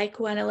a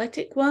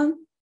psychoanalytic one,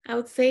 I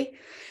would say.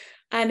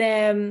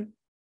 And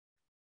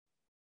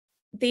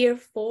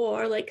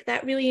therefore, like,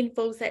 that really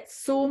involves, that's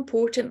so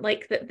important,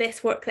 like, that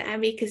this work that I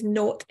make is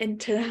not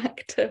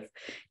interactive.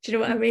 Do you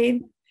know what I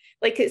mean?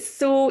 Like,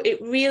 it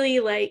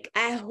really, like,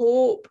 I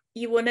hope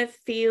you want to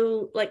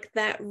feel like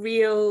that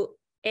real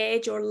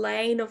edge or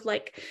line of,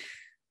 like,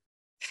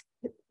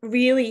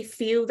 really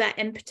feel that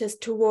impetus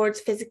towards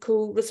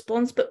physical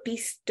response, but be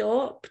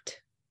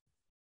stopped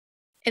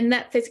in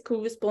that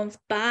physical response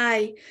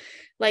by,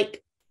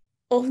 like,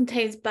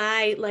 oftentimes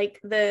by,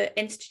 like, the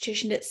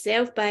institution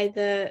itself, by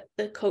the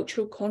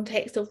cultural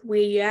context of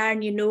where you are,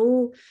 and, you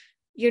know,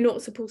 you're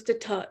not supposed to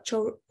touch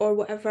or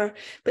whatever.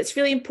 But it's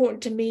really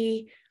important to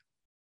me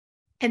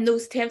in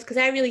those terms, because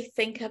I really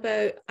think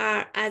about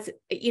art as,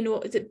 you know,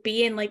 as it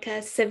being like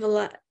a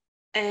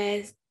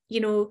you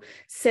know,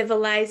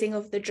 civilizing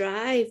of the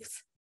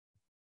drives,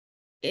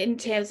 in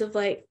terms of,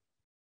 like,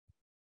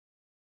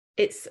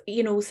 it's,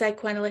 you know,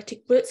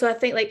 psychoanalytic root. So I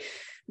think, like,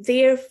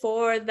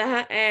 therefore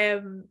that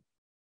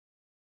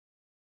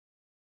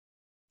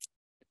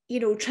you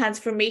know,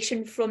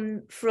 transformation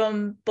from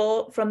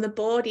the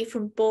body,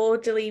 from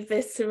bodily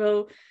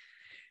visceral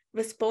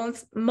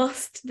response,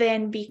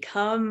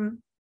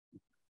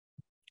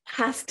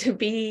 has to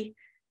be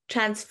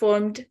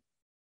transformed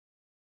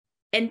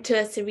into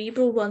a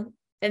cerebral one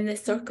in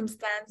this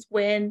circumstance,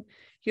 when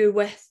you're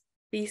with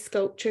these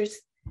sculptures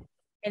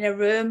in a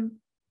room.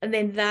 And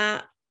then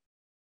that,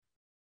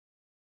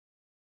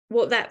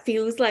 what that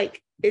feels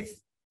like,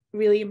 is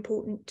really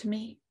important to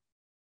me.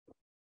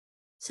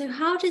 So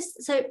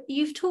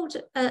you've talked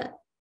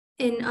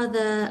in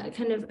other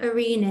kind of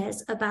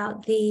arenas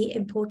about the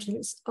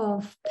importance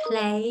of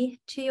play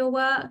to your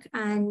work.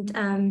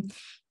 And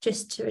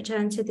just to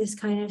return to this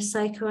kind of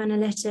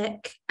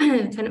psychoanalytic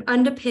kind of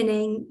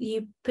underpinning,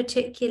 you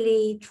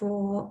particularly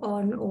draw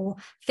on or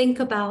think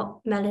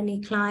about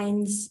Melanie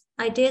Klein's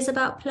ideas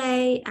about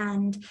play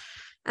and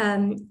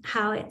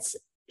how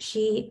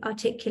she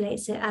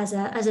articulates it as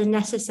a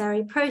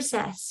necessary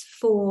process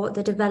for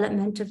the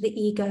development of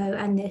the ego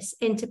and this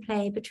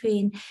interplay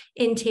between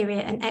interior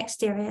and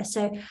exterior.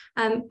 So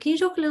can you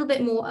talk a little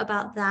bit more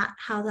about that,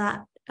 how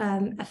that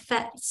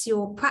affects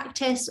your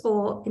practice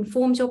or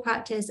informs your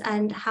practice,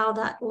 and how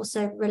that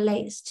also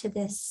relates to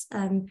this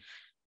kind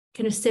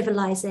of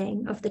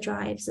civilizing of the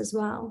drives as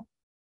well?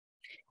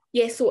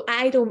 Yeah, so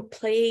I don't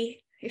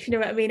play, if you know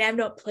what I mean. I'm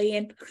not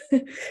playing.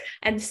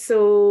 And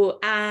so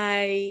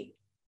I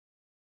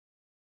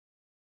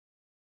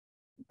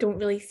don't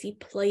really see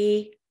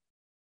play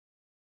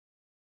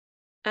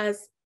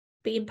as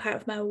being part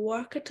of my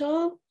work at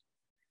all.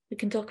 We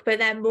can talk about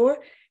that more.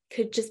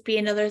 Could just be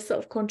another sort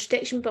of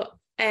contradiction, but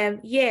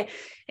yeah,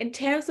 in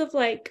terms of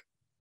like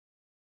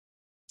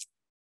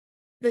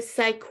the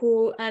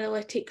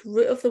psychoanalytic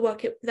root of the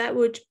work, that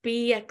would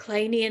be a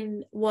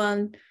Kleinian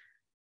one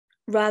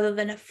rather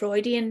than a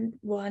Freudian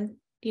one,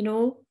 you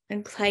know.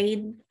 And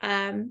Klein,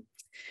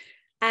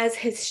 as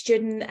his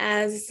student,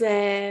 as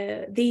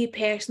the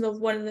person of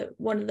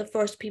one of the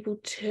first people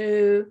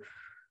to,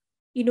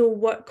 you know,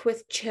 work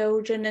with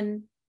children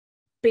and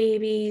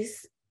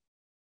babies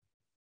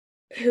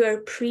who are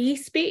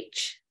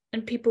pre-speech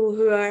and people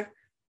who are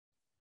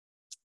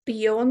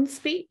beyond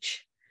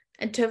speech,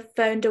 and to have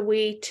found a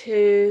way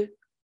to,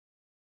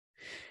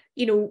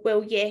 you know,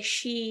 well, yes,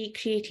 she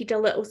created a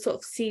little sort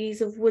of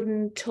series of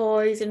wooden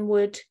toys and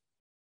would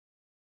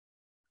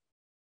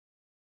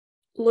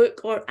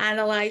look or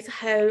analyse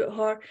how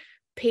her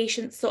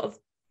patients sort of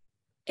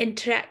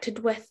interacted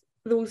with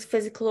those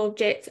physical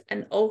objects,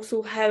 and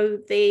also how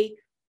they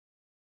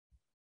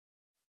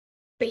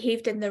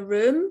behaved in the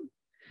room.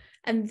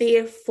 And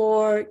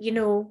therefore, you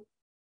know,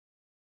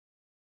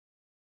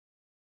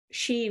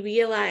 she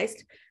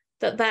realised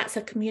that that's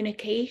a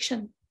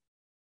communication.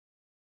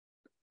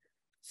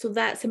 So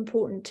that's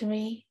important to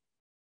me,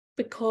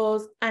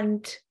 because,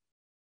 and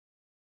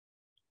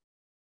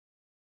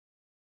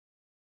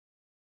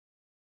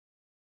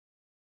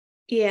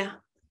yeah,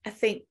 I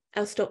think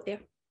I'll stop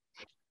there.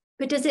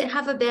 But does it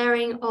have a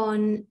bearing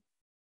on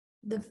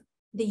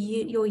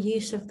your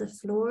use of the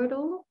floor at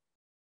all?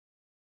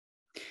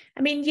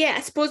 I mean, yeah,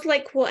 I suppose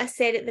like what I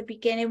said at the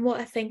beginning,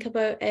 what I think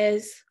about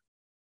is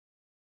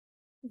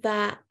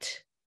that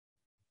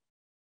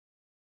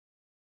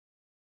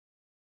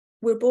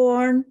we're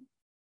born,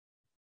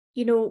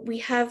 you know, we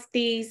have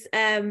these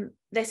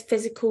this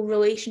physical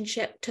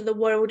relationship to the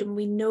world, and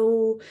we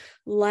know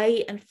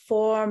light and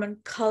form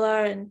and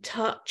colour and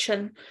touch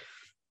and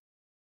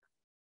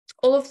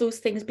all of those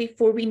things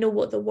before we know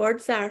what the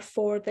words are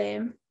for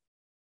them.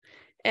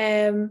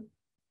 And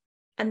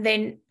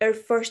then our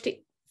first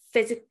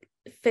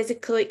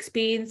physical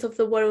experience of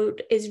the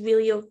world is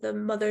really of the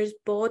mother's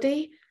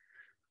body.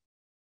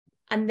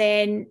 And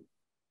then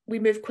we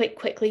move quite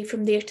quickly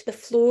from there to the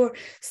floor.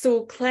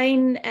 So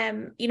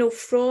Klein, you know,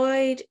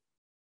 Freud,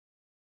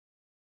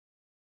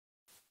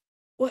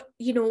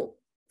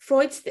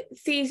 Freud's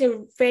theories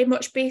are very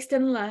much based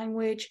in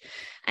language,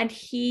 and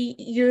he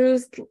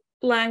used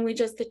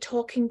language as the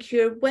talking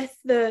cure with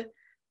the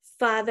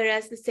father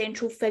as the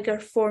central figure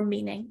for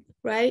meaning,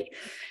 right?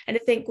 And I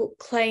think what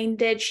Klein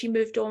did, she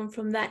moved on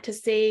from that to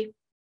say,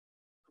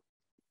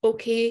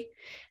 okay,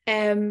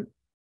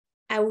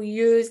 I will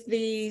use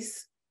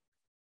these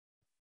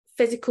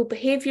physical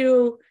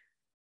behavioral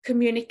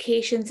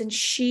communications, and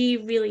she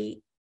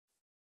really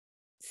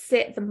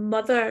set the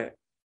mother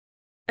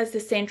as the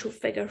central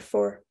figure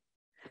for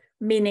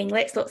meaning.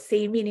 Let's not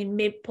say meaning,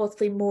 maybe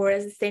possibly more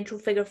as a central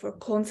figure for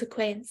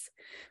consequence,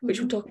 which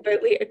we'll talk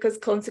about later, because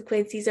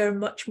consequences are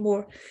much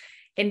more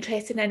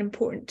interesting and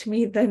important to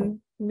me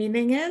than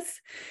meaning is.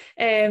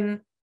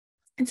 And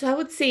so I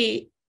would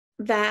say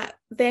that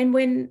then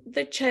when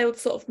the child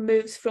sort of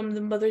moves from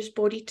the mother's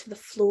body to the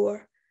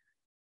floor,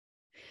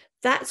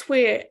 that's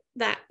where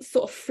that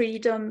sort of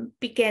freedom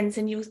begins.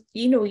 And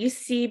you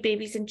see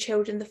babies and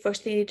children, the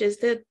first thing they do is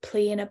they're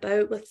playing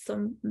about with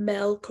some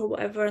milk or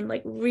whatever, and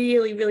like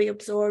really, really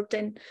absorbed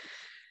in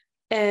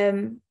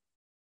those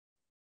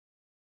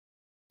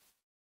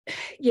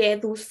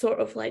sort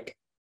of like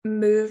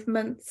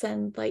movements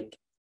and like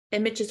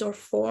images or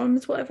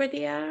forms, whatever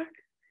they are.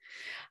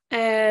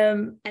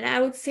 And I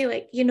would say,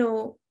 like, you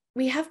know,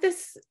 we have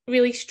this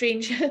really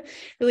strange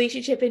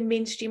relationship in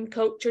mainstream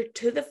culture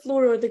to the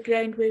floor or the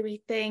ground, where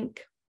we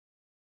think,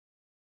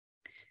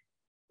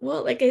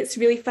 well, like, it's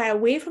really far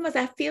away from us.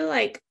 I feel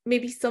like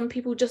maybe some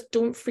people just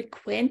don't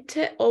frequent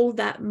it all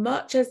that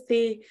much as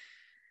they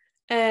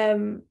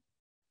in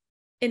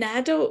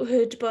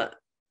adulthood. But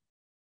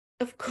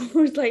of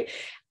course, like,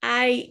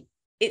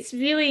 it's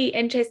really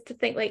interesting to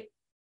think, like,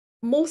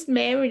 most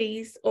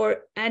memories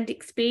and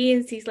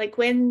experiences, like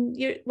when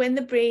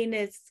the brain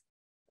is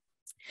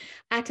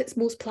at its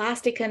most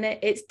plastic, and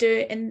it's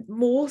doing, and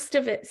most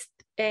of its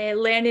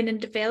learning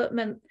and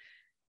development,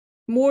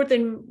 more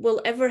than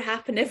will ever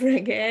happen ever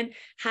again,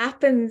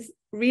 happens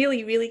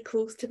really, really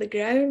close to the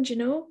ground, you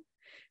know?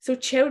 So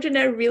children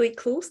are really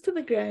close to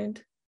the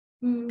ground.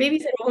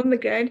 Babies are on the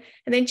ground,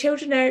 and then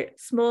children are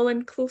small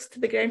and close to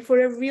the ground for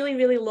a really,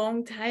 really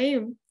long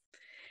time.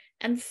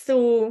 And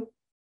so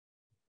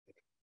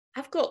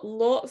I've got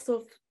lots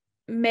of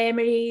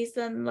memories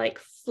and like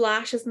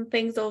flashes and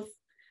things of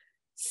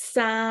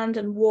sand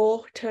and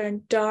water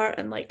and dirt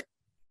and like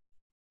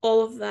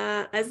all of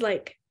that, as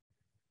like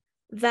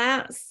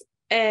that's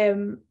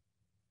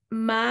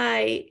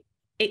my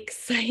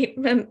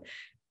excitement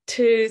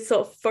to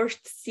sort of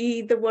first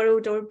see the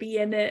world or be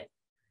in it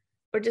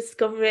or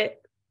discover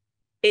it.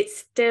 It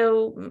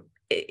still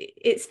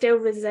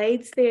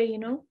resides there, you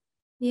know.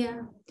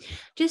 Yeah.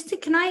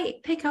 Can I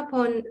pick up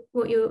on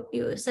what you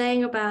were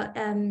saying about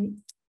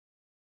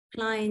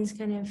Klein's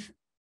kind of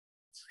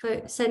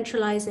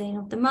centralizing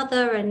of the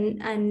mother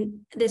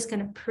and this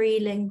kind of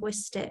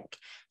pre-linguistic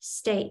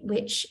state,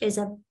 which is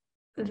a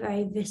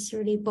very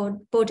viscerally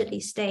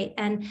bodily state,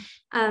 and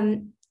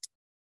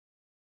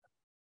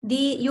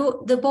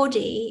the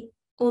body,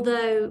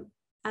 although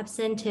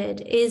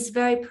absented, is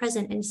very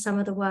present in some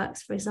of the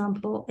works, for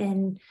example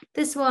in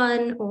this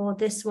one or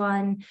this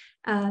one,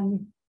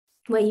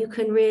 where you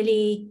can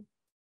really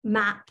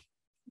map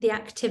the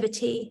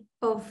activity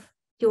of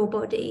your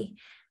body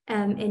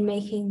in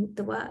making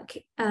the work.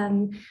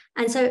 And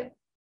so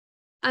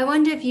I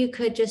wonder if you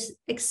could just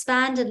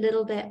expand a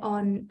little bit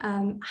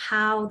on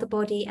how the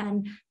body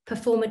and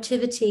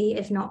performativity,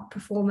 if not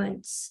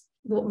performance,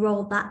 what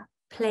role that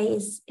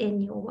plays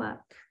in your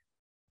work.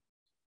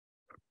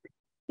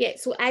 Yeah,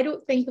 so I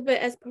don't think of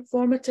it as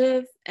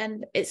performative,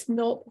 and it's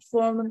not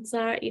performance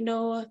art, you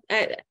know.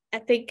 I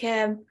think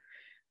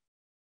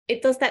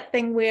it does that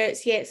thing where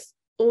it's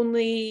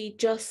only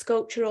just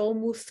sculpture,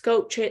 almost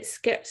sculpture. It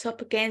skirts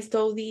up against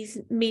all these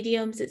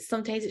mediums.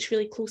 Sometimes it's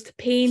really close to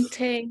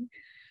painting,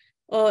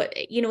 or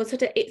you know,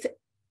 sort of it's,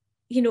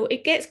 you know,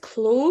 it gets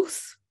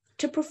close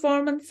to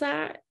performance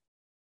art.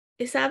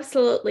 It's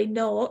absolutely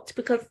not,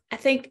 because I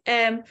think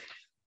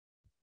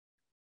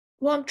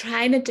what I'm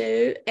trying to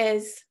do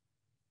is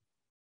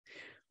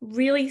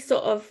really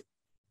sort of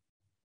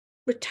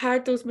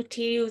retard those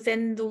materials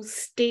in those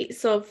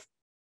states of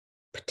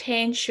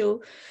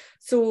potential,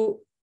 so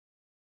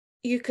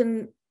you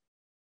can,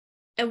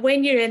 and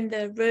when you're in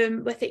the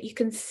room with it, you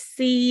can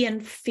see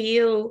and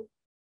feel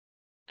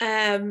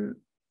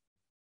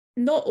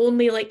not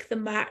only like the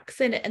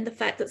marks in it and the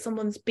fact that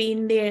someone's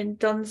been there and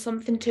done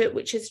something to it,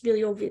 which is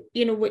really obvious,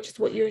 you know, which is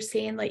what you're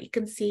saying, like you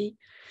can see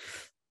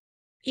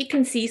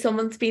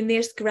someone's been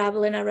there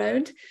scrabbling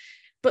around.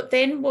 But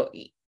then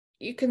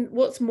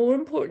what's more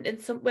important in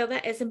some, well,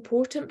 that is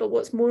important, but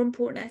what's more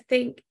important, I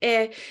think,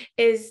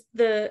 is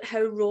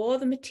how raw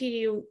the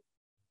material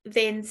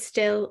then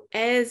still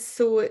is.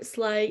 So it's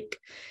like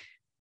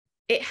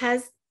it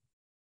has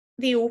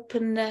the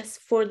openness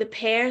for the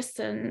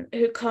person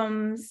who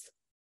comes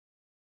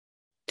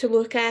to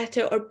look at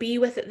it or be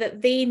with it,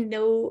 that they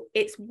know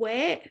it's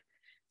wet,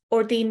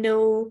 or they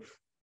know,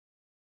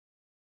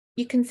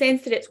 you can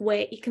sense that it's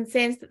wet, you can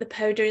sense that the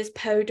powder is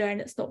powder and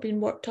it's not been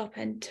worked up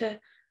into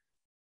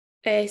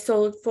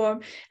solid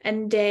form.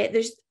 And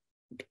there's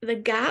the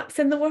gaps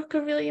in the work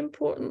are really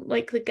important,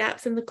 like the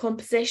gaps in the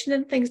composition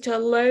and things, to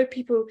allow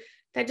people,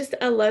 that just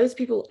allows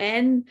people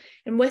in.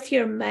 And with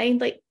your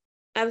mind, like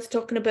I was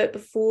talking about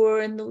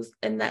before, in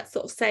that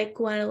sort of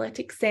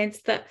psychoanalytic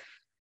sense, that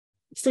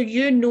so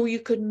you know you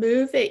could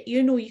move it,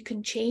 you know you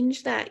can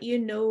change that, you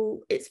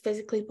know it's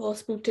physically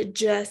possible to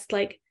just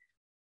like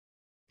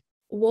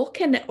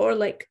walk in it or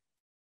like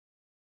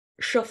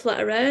shuffle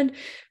it around.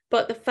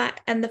 But the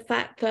fact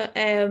that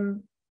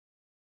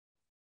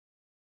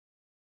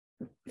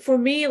for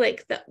me,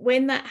 like that,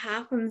 when that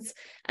happens,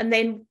 and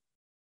then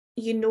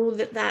you know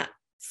that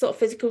sort of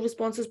physical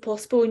response is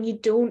possible, and you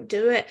don't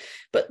do it,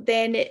 but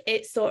then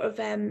it sort of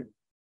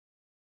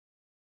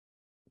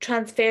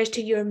transfers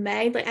to your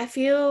mind. Like I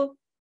feel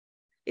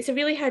it's a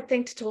really hard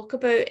thing to talk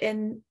about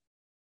in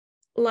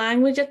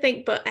language, I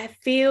think, but I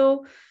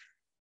feel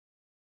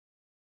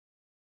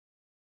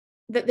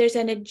that there's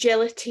an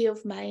agility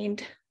of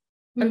mind,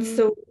 and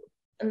so,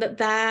 and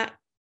that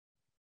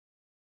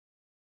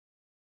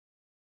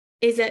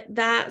is it,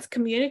 that's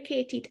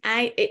communicated.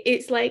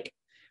 It's like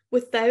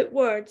without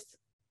words,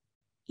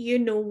 you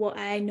know what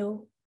I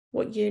know,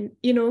 what you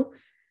know,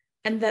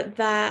 and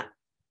that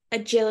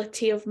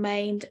agility of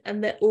mind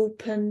and the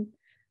openness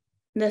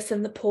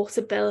and the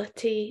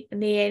possibility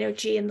and the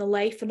energy and the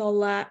life and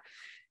all that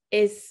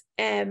is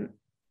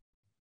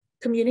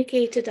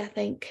communicated, I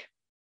think.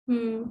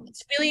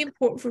 It's really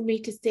important for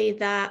me to say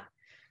that,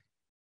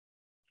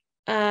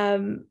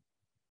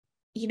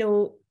 you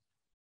know,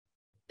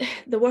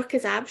 the work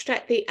is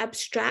abstract. The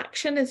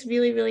abstraction is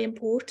really, really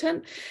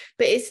important,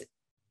 but it's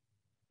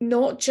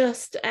not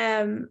just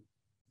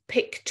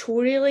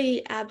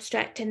pictorially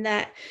abstract in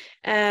that,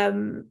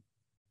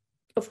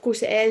 of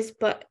course it is,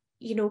 but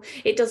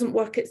it doesn't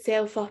work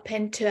itself up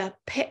into a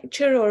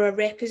picture or a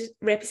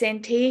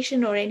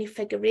representation or any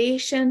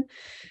figuration.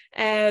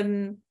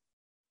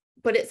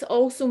 But it's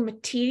also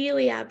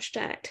materially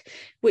abstract,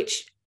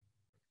 which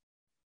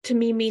to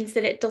me means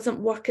that it doesn't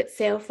work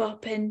itself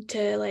up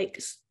into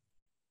like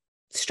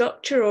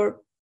structure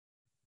or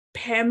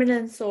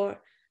permanence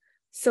or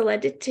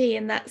solidity.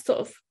 And that sort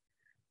of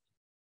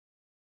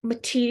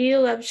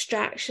material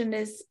abstraction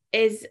is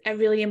a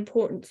really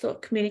important sort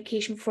of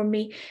communication for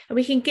me. And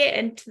we can get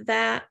into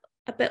that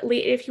a bit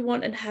later if you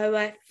want, and how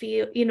I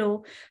feel,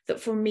 that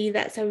for me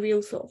that's a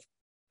real sort of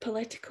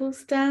political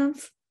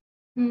stance.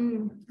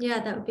 Yeah,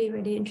 that would be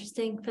really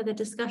interesting for the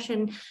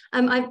discussion.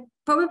 I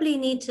probably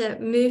need to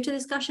move to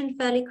discussion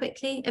fairly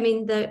quickly. I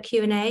mean, the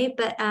Q&A,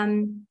 but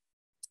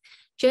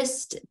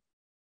just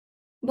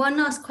one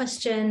last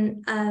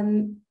question,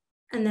 and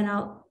then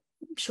I'm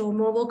sure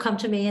more will come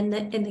to me in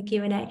the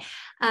Q&A.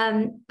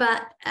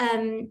 But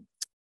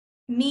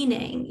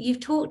meaning, you've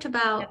talked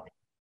about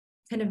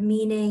kind of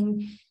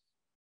meaning.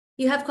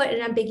 You have quite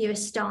an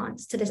ambiguous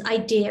stance to this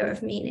idea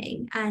of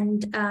meaning,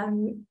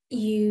 and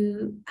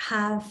you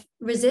have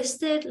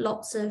resisted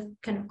lots of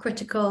kind of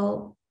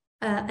critical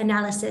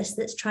analysis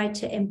that's tried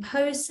to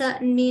impose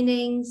certain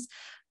meanings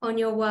on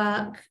your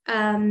work,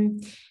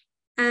 and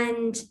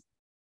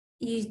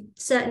you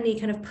certainly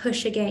kind of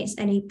push against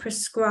any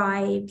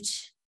prescribed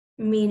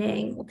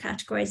meaning or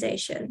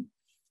categorization.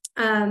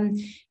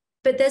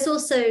 But there's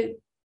also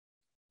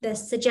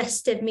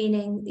suggestive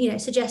meaning,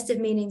 suggestive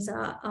meanings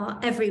are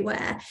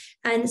everywhere.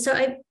 And so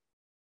I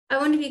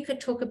wonder if you could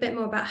talk a bit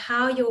more about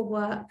how your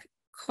work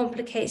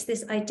complicates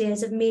these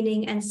ideas of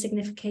meaning and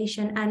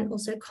signification, and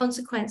also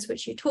consequence,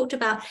 which you talked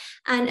about,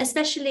 and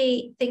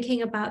especially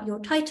thinking about your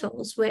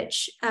titles,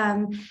 which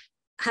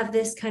have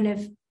this kind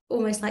of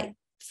almost like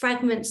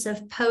fragments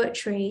of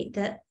poetry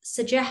that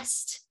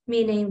suggest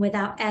meaning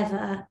without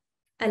ever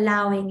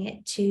allowing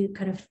it to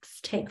kind of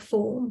take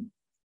form.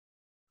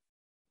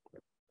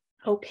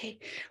 Okay,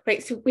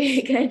 right. So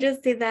can I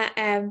just say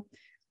that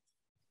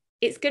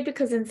it's good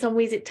because in some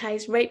ways it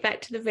ties right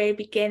back to the very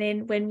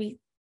beginning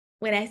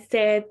when I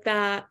said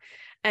that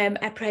I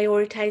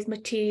prioritize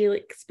material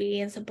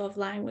experience above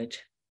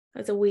language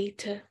as a way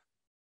to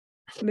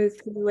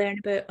move through, learn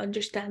about,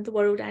 understand the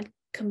world, and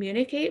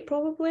communicate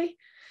probably.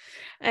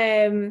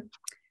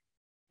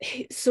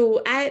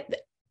 So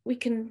we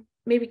can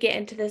maybe get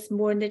into this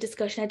more in the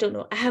discussion. I don't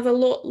know. I have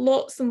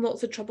lots and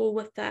lots of trouble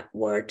with that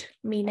word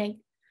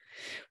meaning.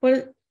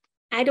 Well,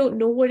 I don't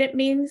know what it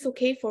means,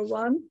 okay, for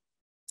one.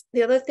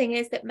 The other thing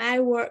is that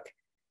my work,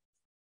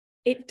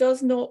 it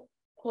does not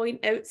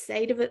point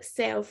outside of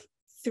itself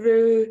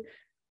through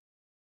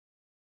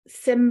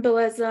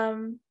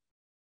symbolism,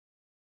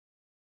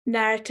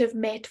 narrative,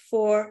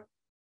 metaphor,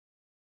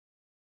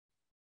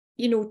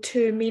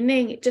 to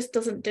meaning. It just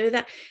doesn't do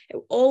that.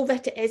 All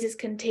that it is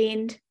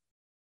contained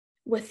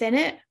within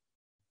it.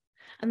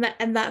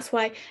 And that's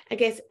why I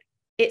guess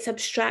its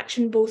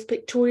abstraction, both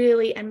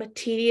pictorially and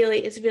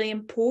materially, is really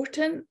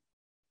important.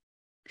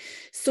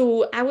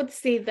 So I would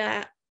say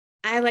that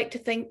I like to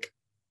think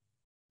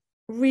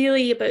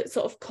really about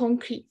sort of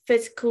concrete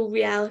physical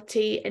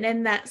reality, and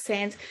in that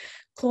sense,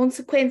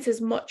 consequence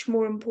is much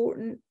more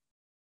important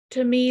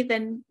to me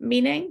than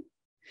meaning.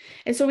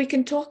 And so we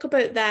can talk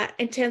about that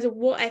in terms of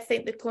what I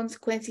think the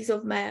consequences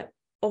of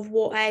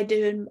what I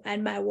do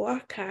and my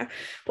work are,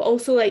 but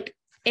also like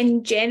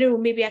in general,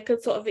 maybe I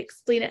could sort of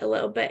explain it a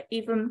little bit.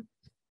 Even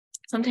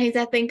sometimes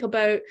I think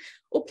about,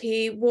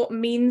 okay, what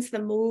means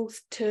the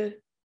most to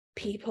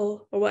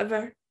people or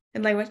whatever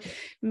in language?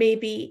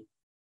 Maybe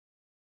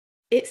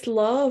it's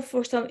love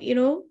or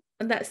something,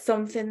 and that's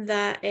something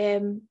that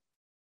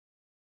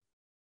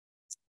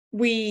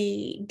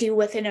we deal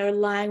with in our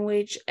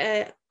language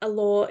a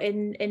lot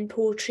in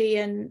poetry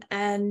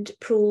and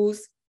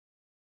prose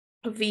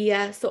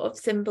via sort of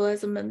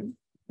symbolism and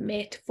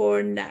metaphor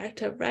and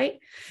narrative, right?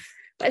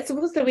 But I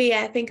suppose the way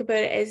I think about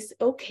it is,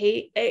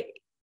 okay,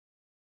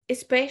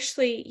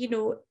 especially,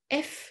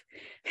 if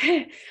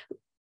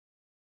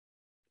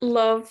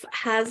love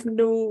has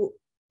no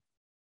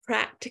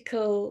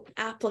practical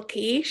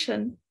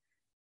application,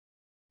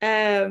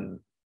 then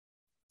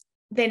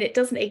it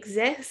doesn't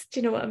exist,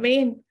 you know what I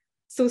mean?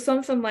 So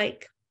something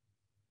like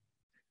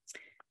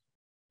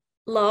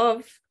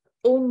love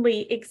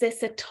only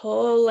exists at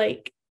all,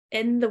 like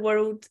in the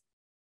world,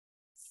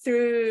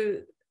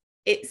 through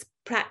its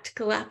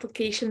practical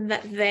application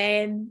that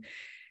then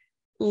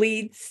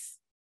leads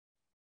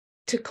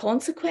to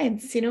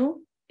consequence. It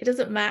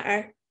doesn't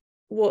matter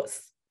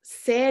what's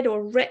said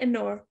or written,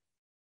 or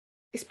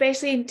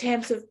especially in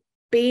terms of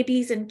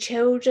babies and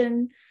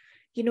children,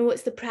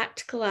 it's the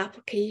practical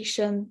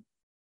application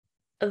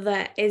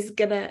that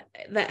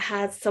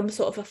has some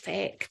sort of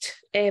effect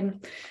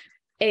in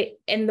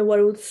the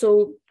world.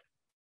 So,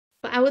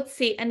 but I would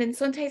say, and then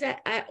sometimes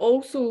I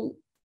also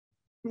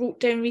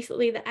wrote down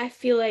recently that I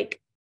feel like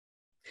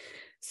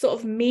sort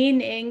of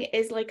meaning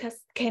is like a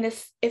kind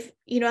of, if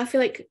I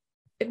feel like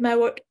my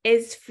work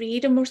is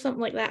freedom or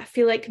something like that. I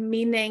feel like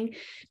meaning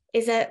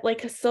is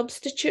like a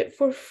substitute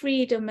for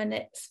freedom, and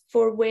it's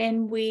for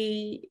when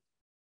we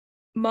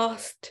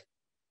must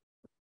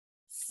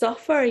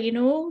suffer, you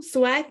know.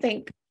 So I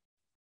think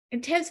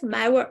in terms of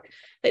my work,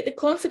 like the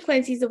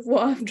consequences of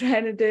what I'm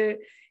trying to do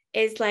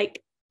is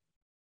like,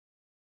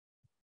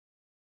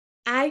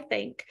 I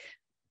think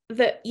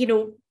that, you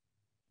know,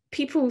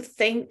 people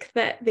think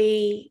that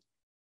they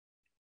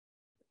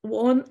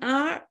want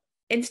art,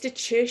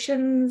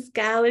 institutions,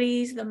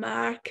 galleries, the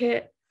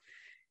market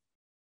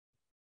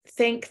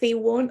think they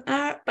want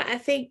art, but I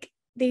think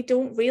they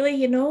don't really,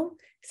 you know.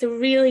 It's a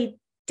really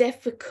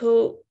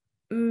difficult,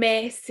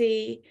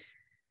 messy,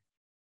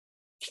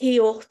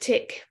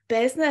 chaotic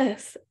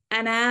business,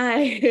 and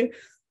I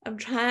am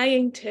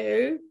trying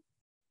to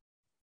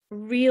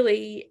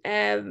really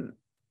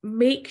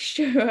make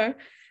sure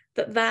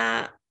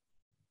that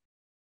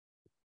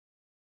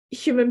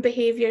human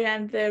behavior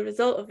and the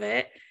result of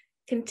it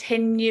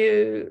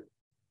continue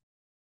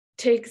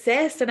to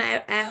exist. And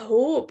I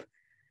hope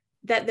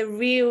that the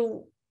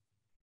real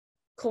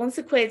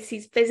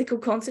consequences, physical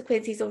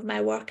consequences of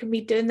my work and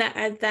me doing that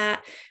are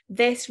that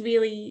this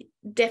really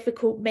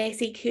difficult,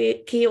 messy,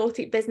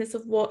 chaotic business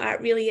of what art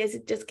really is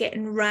just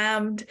getting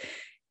rammed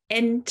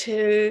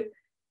into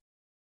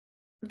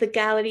the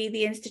gallery,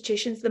 the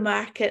institutions, the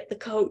market, the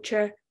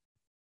culture,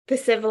 the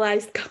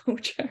civilized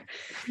culture.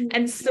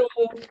 And so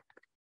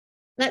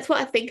that's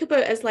what I think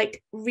about as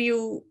like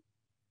real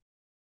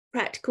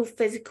practical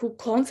physical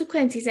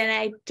consequences, and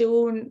I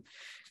don't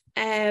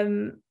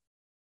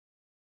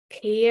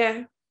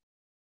care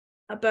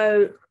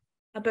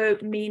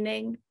about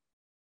meaning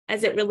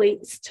as it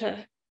relates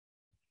to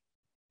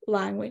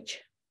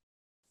language.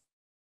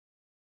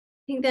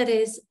 I think that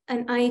is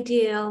an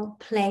ideal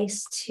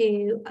place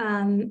to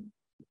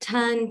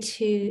turn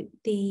to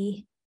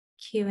the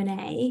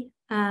Q&A.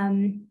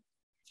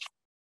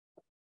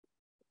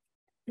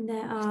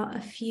 There are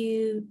a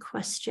few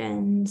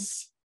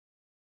questions.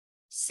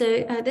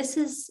 So this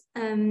is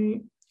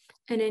an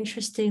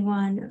interesting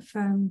one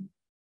from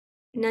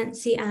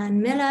Nancy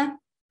Ann Miller.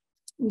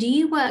 Do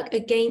you work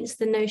against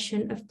the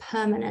notion of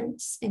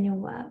permanence in your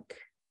work?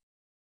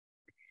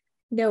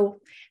 No.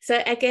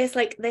 So I guess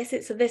like this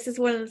is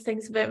one of the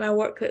things about my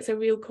work that's a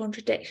real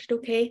contradiction,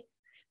 okay?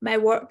 My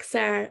works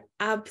are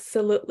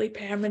absolutely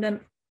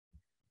permanent,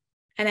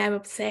 and I'm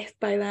obsessed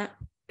by that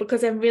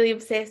because I'm really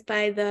obsessed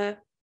by the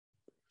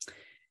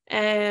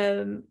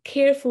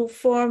careful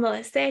formal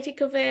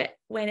aesthetic of it.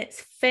 When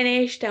it's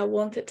finished, I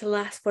want it to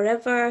last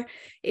forever.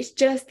 It's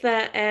just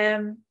that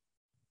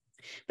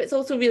but it's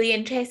also really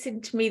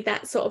interesting to me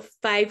that sort of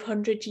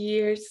 500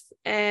 years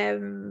bar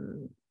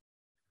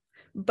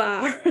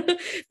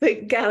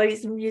that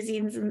galleries and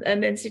museums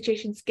and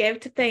institutions give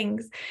to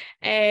things.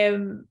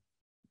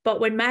 But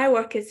when my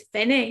work is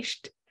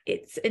finished,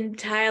 it's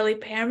entirely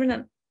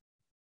permanent.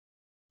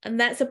 And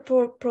that's a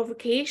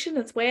provocation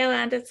as well,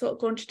 and a sort of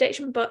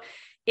contradiction, but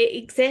it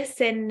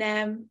exists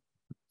in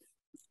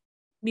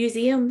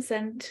museums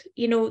and,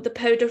 you know, the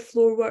powder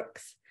floor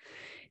works.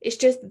 It's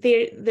just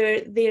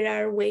there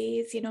are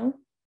ways, you know,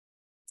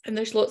 and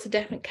there's lots of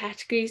different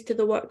categories to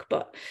the work,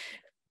 but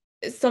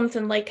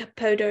something like a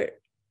powder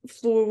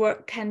floor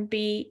work can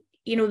be,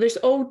 you know, there's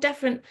a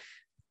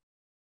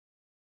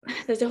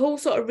whole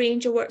sort of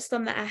range of works,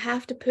 some that I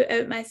have to put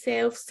out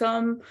myself,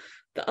 some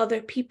that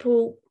other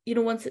people, you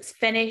know, once it's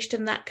finished,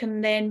 and that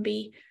can then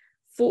be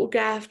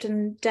photographed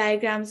and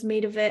diagrams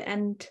made of it,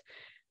 and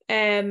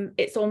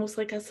it's almost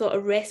like a sort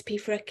of recipe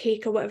for a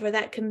cake or whatever,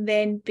 that can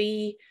then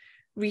be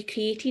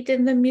recreated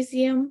in the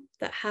museum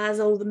that has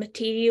all the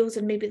materials,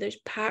 and maybe there's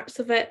parts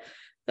of it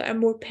that are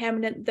more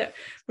permanent that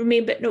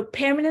remain. But no,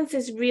 permanence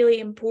is really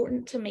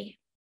important to me.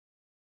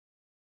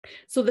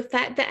 So the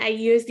fact that I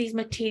use these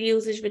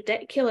materials is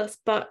ridiculous,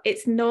 but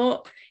it's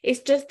not,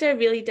 it's just a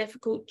really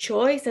difficult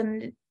choice,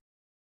 and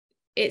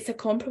it's a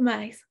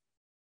compromise.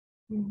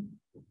 So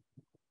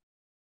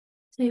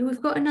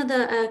we've got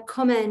another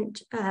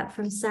comment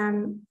from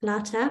Sam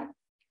Blatter.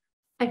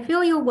 I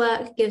feel your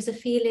work gives a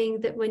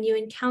feeling that when you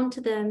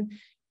encounter them,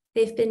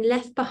 they've been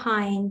left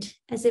behind,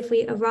 as if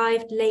we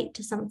arrived late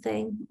to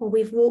something, or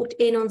we've walked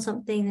in on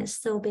something that's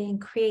still being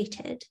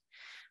created.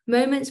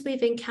 Moments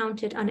we've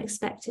encountered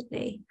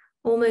unexpectedly,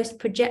 almost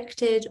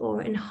projected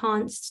or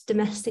enhanced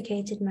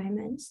domesticated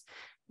moments.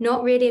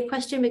 Not really a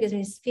question, because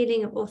there's a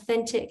feeling of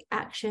authentic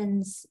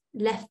actions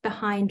left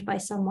behind by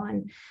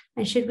someone.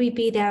 And should we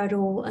be there at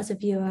all as a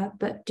viewer,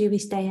 but do we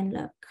stay and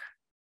look?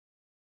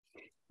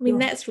 I mean,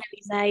 that's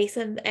really nice,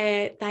 and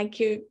thank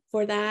you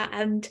for that.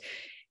 And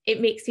it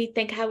makes me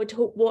think, I would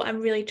hope what I'm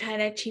really trying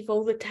to achieve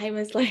all the time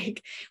is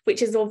like,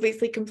 which is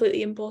obviously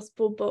completely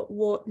impossible, but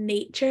what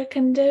nature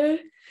can do.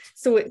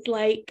 So it's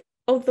like,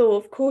 although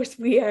of course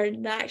we are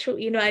natural,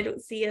 you know, I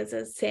don't see us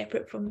as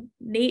separate from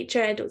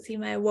nature. I don't see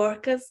my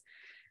work as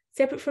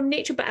separate from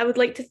nature, but I would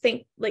like to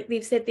think, like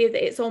they've said there,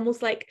 that it's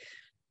almost like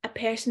a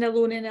person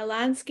alone in a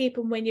landscape,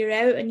 and when you're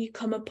out and you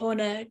come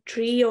upon a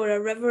tree or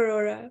a river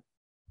or a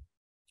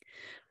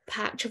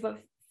patch of a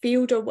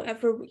field or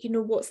whatever, you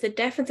know, what's the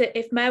difference?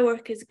 If my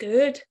work is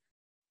good,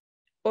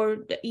 or,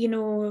 you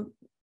know,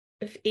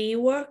 if a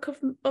work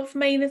of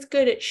mine is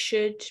good, it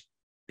should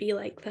be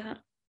like that.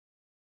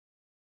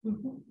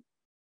 Mm-hmm.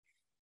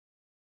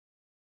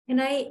 Can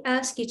I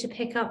ask you to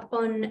pick up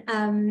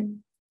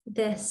on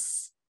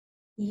this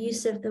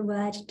use of the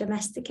word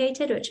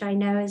domesticated, which I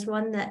know is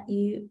one that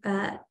you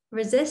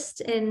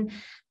resist in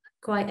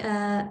quite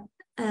a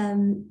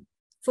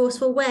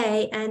forceful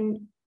way?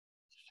 And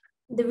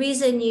the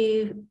reason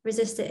you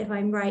resist it, if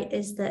I'm right,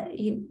 is that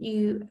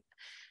you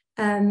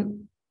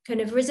kind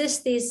of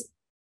resist these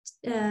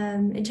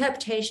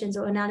interpretations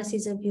or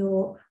analyses of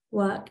your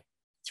work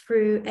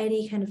through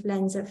any kind of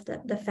lens of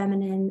the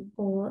feminine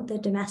or the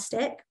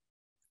domestic.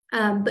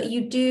 But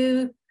you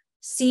do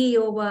see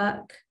your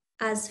work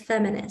as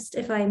feminist,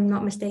 if I'm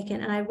not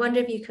mistaken. And I wonder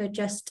if you could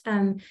just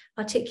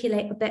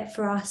articulate a bit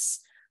for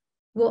us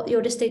what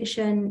your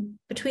distinction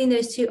between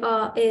those two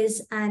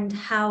is, and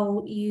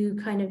how you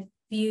kind of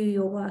view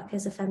your work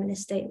as a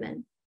feminist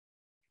statement.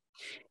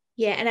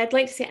 Yeah, and I'd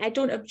like to say I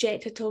don't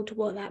object at all to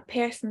what that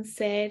person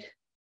said,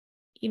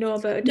 you know,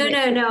 about no,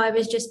 I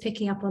was just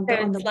picking up on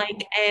the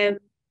like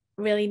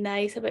really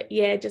nice about,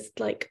 yeah, just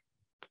like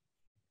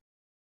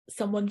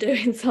someone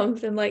doing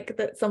something like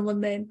that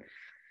someone then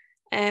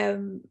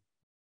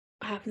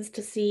happens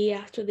to see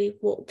after they've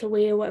walked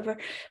away or whatever.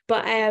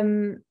 But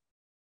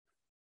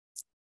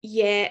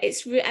yeah,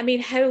 it's I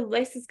mean, how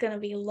this is going to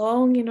be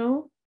long, you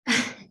know.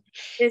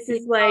 This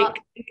is like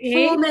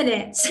 4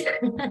 minutes.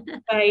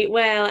 Right,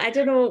 well, I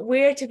don't know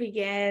where to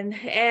begin.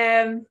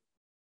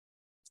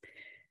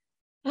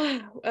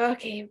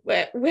 Okay,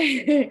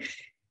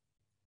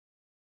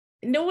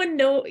 no one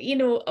know, you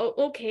know,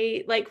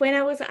 okay, like when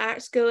I was at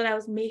art school and I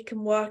was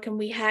making work and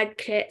we had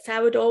crits,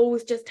 I would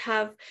always just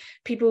have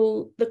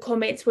people, the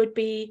comments would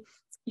be,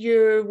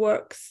 your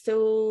work's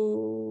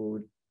so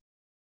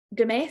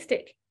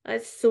domestic,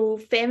 it's so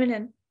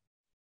feminine.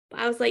 But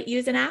I was like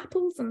using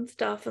apples and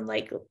stuff and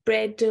like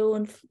bread dough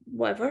and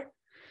whatever.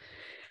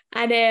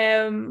 And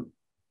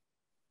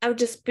I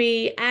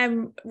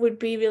would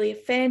be really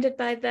offended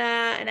by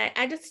that. And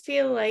I just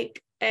feel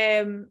like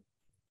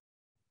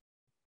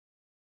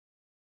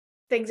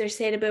things are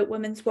said about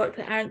women's work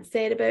that aren't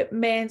said about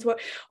men's work.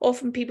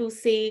 Often people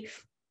say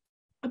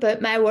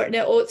about my work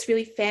now, oh, it's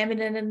really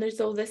feminine and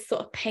there's all this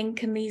sort of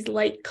pink and these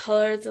light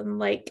colours and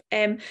like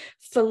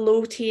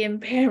floaty,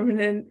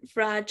 impermanent,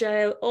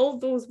 fragile, all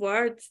those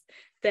words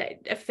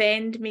that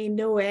offend me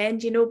no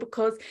end, you know,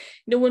 because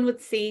no one would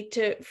say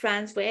to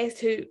Franz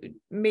West, who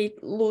made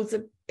loads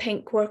of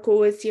pink work,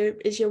 oh, is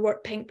your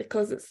work pink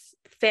because it's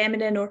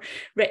feminine, or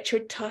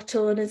Richard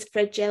Tuttle and his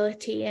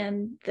fragility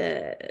and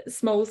the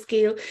small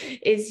scale,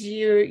 is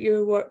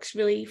your work's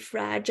really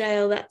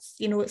fragile, that's,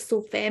 you know, it's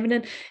so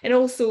feminine. And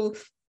also,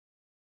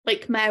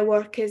 like, my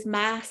work is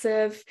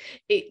massive,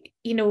 it,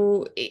 you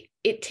know,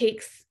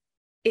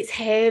 it's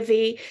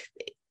heavy,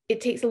 it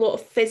takes a lot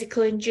of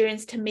physical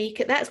endurance to make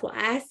it. That's what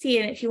I see.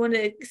 And if you want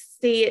to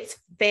say it's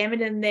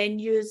feminine, then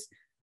use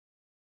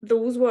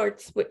those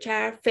words, which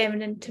are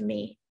feminine to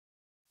me: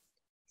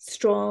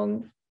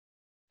 strong,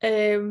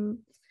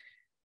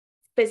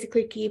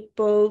 physically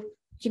capable,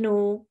 you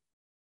know,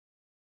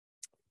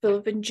 full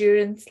of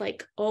endurance,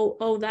 like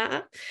all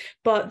that.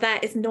 But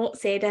that is not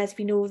said, as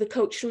we know, the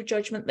cultural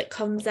judgment that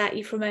comes at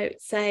you from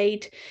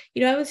outside.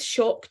 You know, I was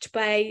shocked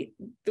by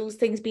those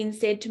things being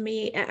said to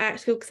me at art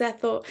school, because I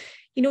thought,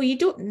 you know, you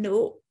don't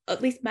know,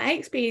 at least my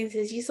experience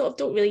is, you sort of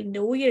don't really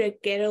know you're a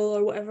girl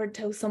or whatever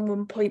until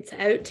someone points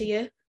it out to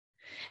you.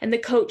 And the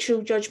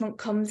cultural judgment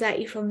comes at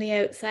you from the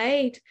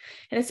outside.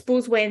 And I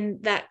suppose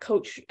when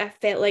I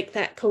felt like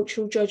that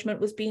cultural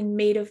judgment was being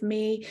made of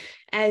me,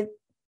 I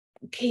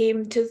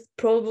came to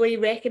probably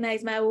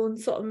recognize my own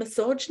sort of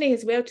misogyny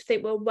as well, to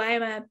think, well,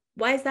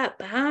 why is that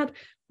bad?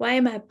 Why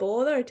am I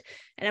bothered?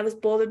 And I was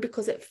bothered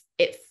because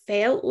it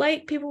felt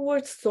like people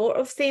were sort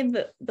of saying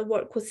that the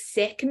work was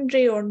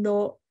secondary or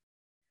not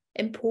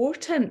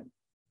important.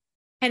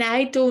 And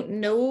I don't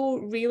know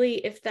really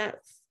if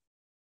that's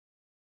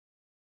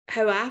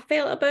how I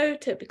felt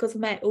about it because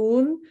of my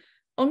own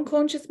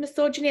unconscious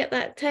misogyny at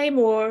that time,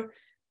 or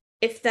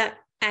if that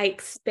I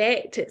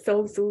expect it's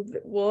also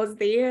was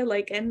there,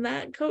 like, in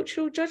that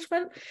cultural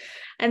judgment.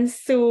 And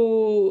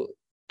so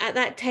at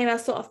that time I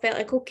sort of felt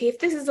like, okay, if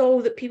this is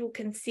all that people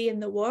can see in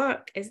the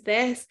work is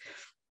this,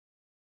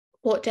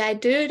 what do?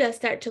 Do I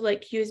start to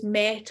like use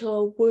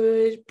metal,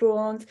 wood,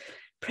 bronze,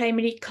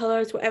 primary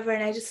colours, whatever?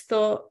 And I just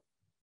thought,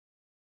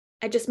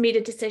 I just made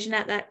a decision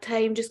at that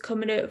time, just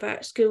coming out of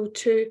art school,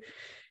 to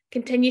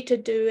continue to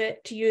do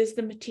it, to use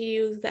the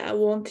materials that I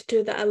wanted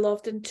to, that I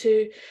loved, and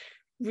to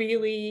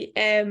really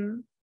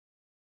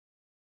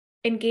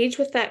engage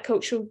with that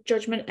cultural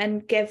judgment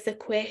and give the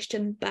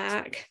question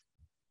back,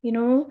 you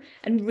know,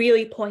 and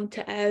really point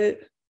it out.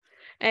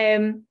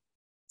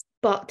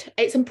 But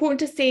it's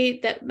important to say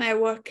that my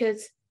work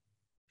is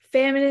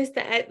feminist,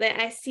 that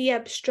I see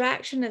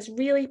abstraction as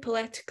really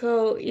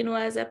political, you know,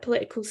 as a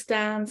political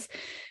stance.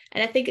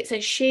 And I think it's a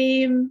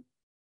shame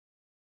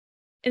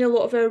in a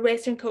lot of our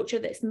Western culture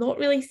that's not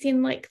really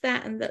seen like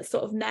that, and that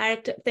sort of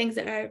narrative things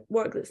that are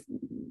work that's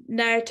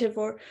narrative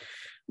or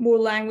more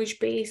language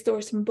based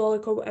or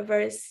symbolic or whatever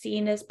is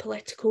seen as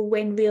political,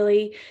 when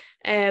really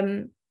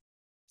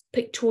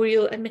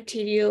pictorial and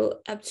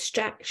material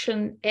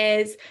abstraction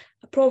is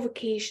a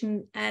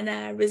provocation and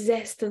a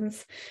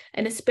resistance,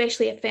 and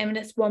especially a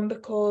feminist one,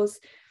 because,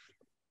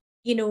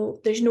 you know,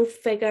 there's no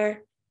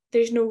figure,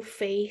 there's no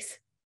face.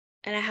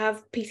 And I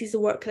have pieces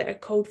of work that are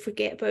called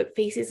Forget About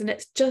Faces, and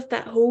it's just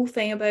that whole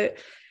thing about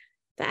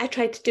that I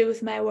tried to do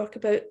with my work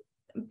about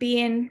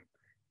being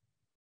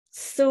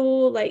so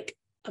like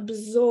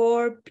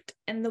absorbed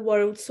in the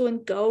world, so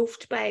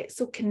engulfed by it,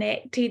 so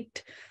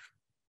connected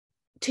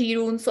to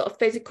your own sort of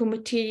physical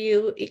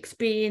material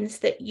experience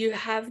that you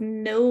have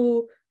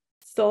no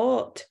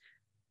thought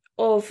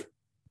of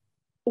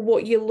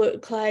what you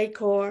look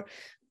like, or,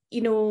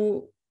 you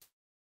know,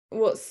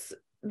 what's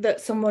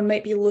that someone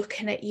might be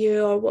looking at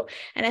you or what.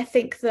 And I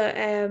think that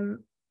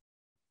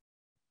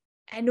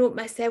I know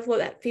myself what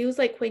that feels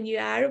like when you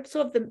are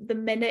absorbed. The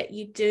minute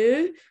you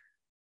do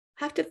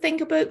have to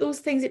think about those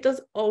things, it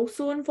does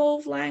also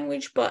involve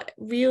language, but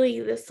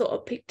really the sort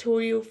of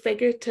pictorial,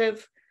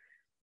 figurative,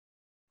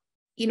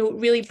 you know,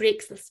 really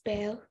breaks the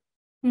spell.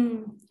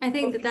 I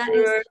think that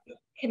is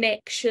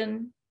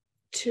connection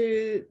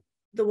to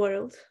the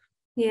world.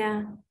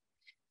 Yeah,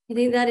 I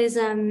think that is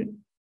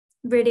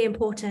really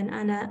important,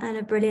 and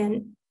a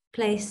brilliant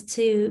place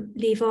to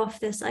leave off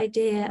this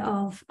idea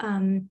of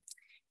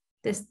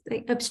this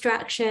like,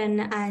 abstraction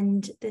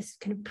and this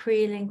kind of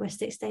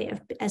pre-linguistic state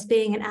of as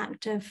being an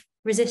act of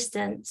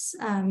resistance,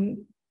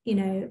 you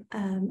know,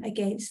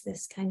 against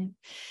this kind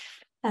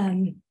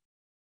of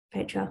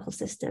patriarchal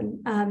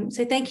system.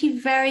 So thank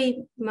you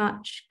very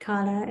much,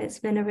 Karla. It's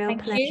been a real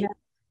pleasure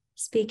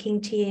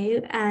speaking to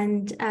you,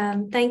 and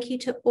thank you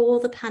to all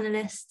the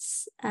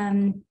panelists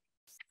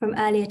from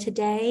earlier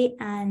today,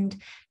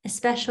 and a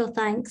special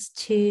thanks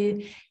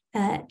to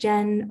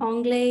Jen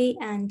Ongley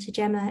and to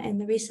Gemma in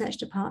the research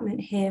department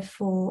here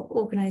for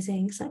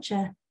organising such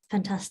a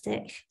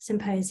fantastic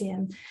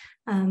symposium.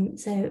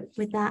 So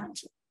with that,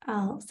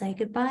 I'll say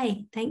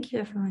goodbye. Thank you,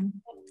 everyone.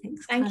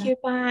 Thanks. Thank Karla. you.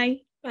 Bye.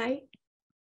 Bye.